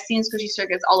 but I've seen squishy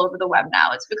circuits all over the web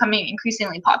now. It's becoming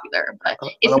increasingly popular, but and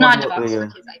I it's wonder not what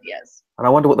Devoxx4Kids ideas. and I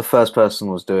wonder what the first person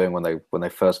was doing when they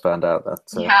first found out that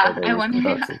Yeah, they I was wonder.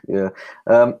 conductive. Yeah.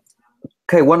 Um,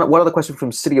 Okay, one other question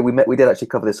from Cydia. We did actually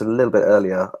cover this a little bit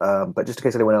earlier, but just in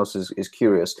case anyone else is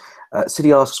curious,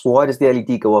 Cydia asks, why does the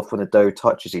LED go off when the dough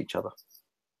touches each other?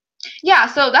 Yeah,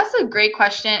 so that's a great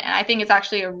question, and I think it's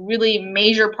actually a really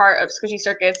major part of squishy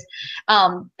circuits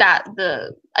that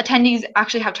the attendees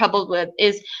actually have trouble with.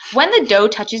 Is when the dough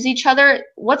touches each other,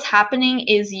 what's happening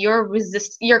is your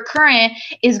current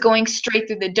is going straight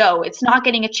through the dough. It's not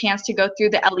getting a chance to go through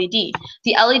the LED.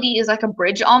 The LED is like a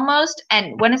bridge almost,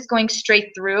 and when it's going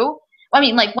straight through, I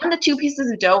mean, like when the two pieces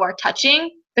of dough are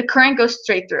touching, the current goes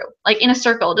straight through, like in a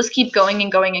circle, just keep going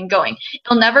and going and going.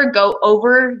 It'll never go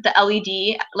over the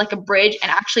LED like a bridge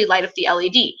and actually light up the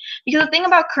LED. Because the thing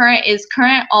about current is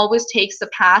current always takes the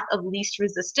path of least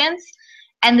resistance,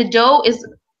 and the dough is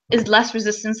less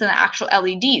resistance than the actual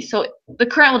LED. So the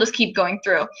current will just keep going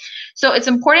through. So it's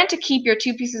important to keep your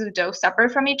two pieces of dough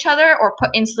separate from each other or put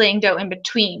insulating dough in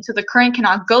between. So the current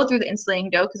cannot go through the insulating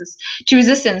dough because it's too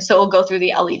resistant, so it will go through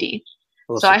the LED.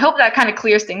 So Awesome. I hope that kind of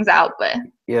clears things out, but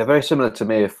Yeah, very similar to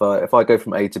me. If I go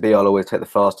from A to B, I'll always take the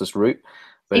fastest route.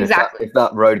 But exactly. if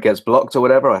that road gets blocked or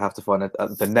whatever, I have to find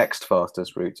the next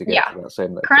fastest route to get Yeah. to that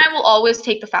same Current location. will always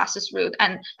take the fastest route,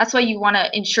 and that's why you want to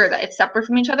ensure that it's separate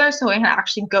from each other so it can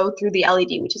actually go through the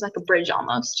LED, which is like a bridge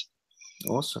almost.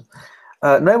 Awesome.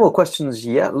 No more questions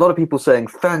yet. A lot of people saying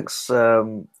thanks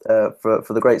for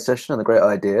the great session and the great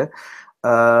idea.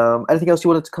 Anything else you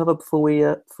wanted to cover before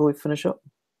we finish up?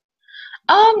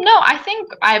 No, I think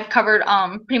I've covered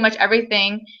pretty much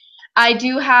everything. I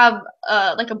do have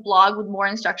like a blog with more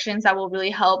instructions that will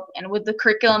really help, and with the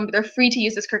curriculum, they're free to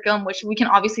use this curriculum, which we can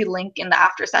obviously link in the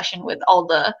after session with all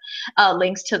the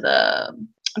links to the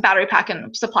battery pack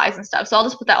and supplies and stuff. So I'll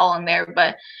just put that all in there.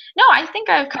 But no, I think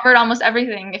I've covered almost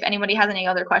everything. If anybody has any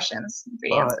other questions, I'm free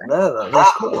to All right, answer. no,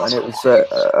 that's cool, and it was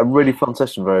a really fun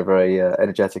session, very, very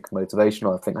energetic,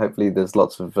 motivational. I think hopefully there's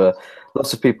lots of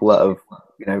people that have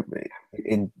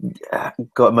in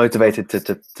got motivated to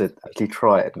actually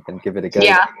try it and give it a go.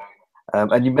 Yeah.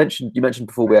 And you mentioned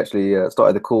before we actually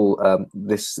started the call,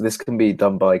 this can be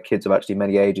done by kids of actually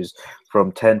many ages,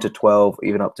 from 10 to 12,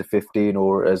 even up to 15,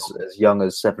 or as young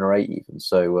as 7 or 8 even.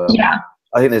 So Yeah.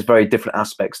 I think there's very different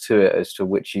aspects to it as to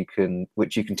which you can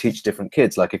teach different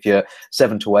kids. Like if you're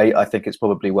 7 to 8, I think it's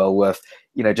probably well worth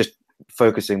just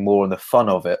focusing more on the fun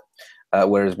of it.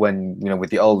 Whereas when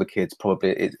with the older kids,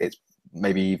 probably it's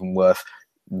maybe even worth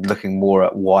looking more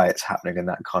at why it's happening and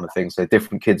that kind of thing. So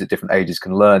different kids at different ages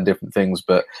can learn different things,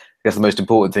 but I guess the most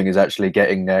important thing is actually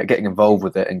getting involved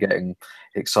with it and getting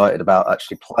excited about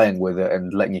actually playing with it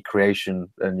and letting your creation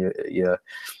and your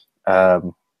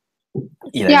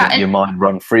Yeah, your mind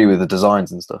run free with the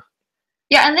designs and stuff.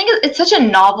 yeah, I think it's such a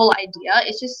novel idea.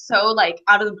 It's just so like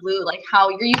out of the blue, like how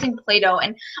you're using Play-Doh,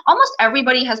 and almost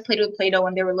everybody has played with Play-Doh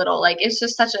when they were little. Like it's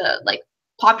just such a like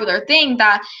popular thing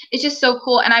that it's just so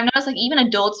cool. And I've noticed like even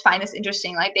adults find this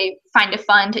interesting. Like they find it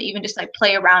fun to even just like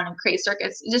play around and create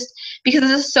circuits, just because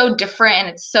it's just so different and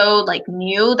it's so like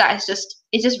new that it's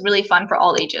just really fun for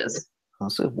all ages.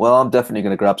 Awesome. Well, I'm definitely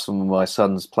going to grab some of my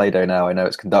son's Play-Doh now. I know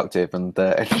it's conductive and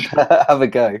have a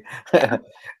go. Yeah.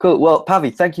 Cool. Well,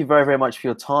 Pavi, thank you very, very much for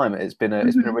your time. It's been a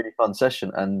Hmm. really fun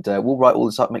session, and we'll write all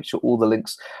this up, make sure all the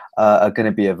links are going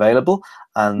to be available,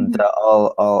 and Hmm.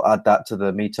 I'll add that to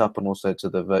the meetup and also to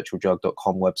the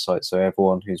virtualjug.com website, so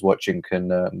everyone who's watching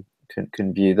can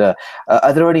view there.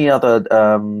 Are there any other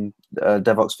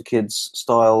Devoxx4Kids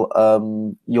style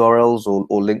URLs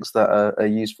or links that are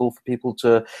useful for people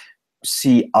to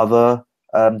see other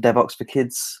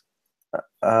Devoxx4Kids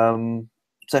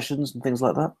sessions and things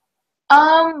like that?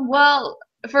 Well,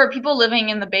 for people living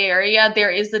in the Bay Area, there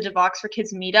is the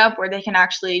Devoxx4Kids meetup where they can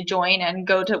actually join and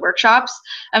go to workshops.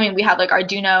 I mean, we have like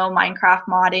Arduino, Minecraft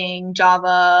modding,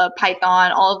 Java,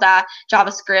 Python, all of that,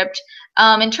 JavaScript.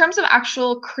 In terms of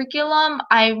actual curriculum,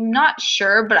 I'm not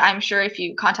sure, but I'm sure if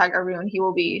you contact Arun, he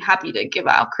will be happy to give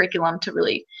out curriculum to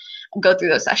really go through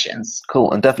those sessions.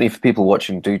 Cool, and definitely for people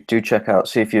watching, do check out,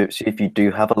 see if you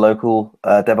do have a local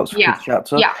Devoxx for Yeah, Kids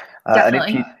chapter. yeah,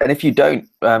 definitely. And if you don't,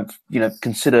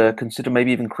 consider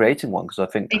maybe even creating one, because I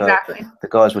think Exactly. the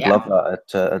guys would Yeah. love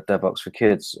that at Devoxx for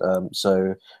Kids. In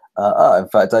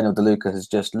fact, Daniel DeLuca has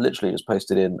just literally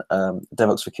posted in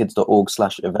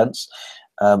devoxx4kids.org/events.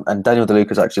 And Daniel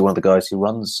DeLuca is actually one of the guys who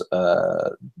runs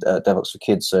Devoxx for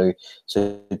Kids. So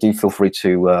do feel free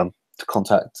to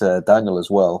contact Daniel as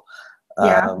well.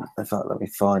 Yeah. In fact, let me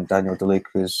find Daniel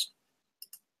DeLuca's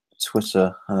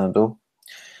Twitter handle.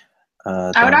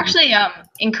 I would actually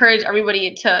encourage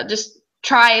everybody to just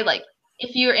try, like,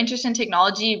 if you're interested in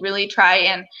technology, really try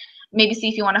and maybe see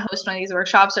if you want to host one of these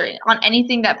workshops or on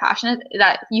anything that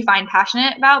you find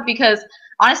passionate about, because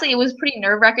honestly, it was pretty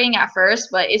nerve-wracking at first,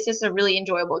 but it's just a really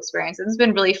enjoyable experience. It's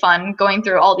been really fun going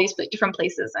through all these different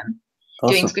places and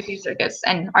doing Awesome. squishy circuits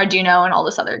and Arduino and all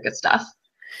this other good stuff.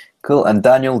 Cool. And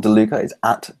Daniel DeLuca is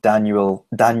at Daniel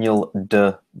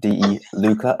de Luca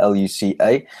Luca.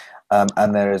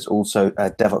 And there is also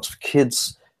Devoxx for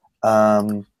Kids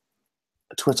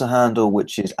Twitter handle,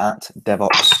 which is at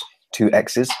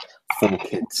Devoxx2X's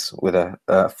 4Kids with a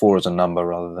 4 as a number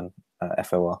rather than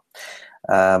FOR.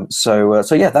 So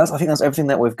yeah, I think that's everything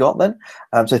that we've got then.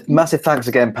 So massive thanks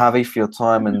again, Pavi, for your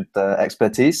time and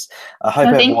expertise. I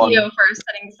hope thank you for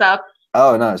setting this up.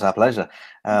 Oh no, it's our pleasure.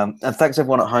 And thanks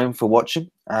everyone at home for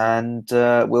watching. And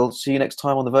we'll see you next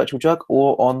time on the Virtual Jug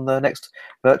or on the next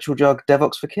Virtual Jug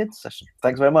Devoxx for Kids session.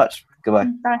 Thanks very much. Goodbye.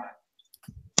 Bye.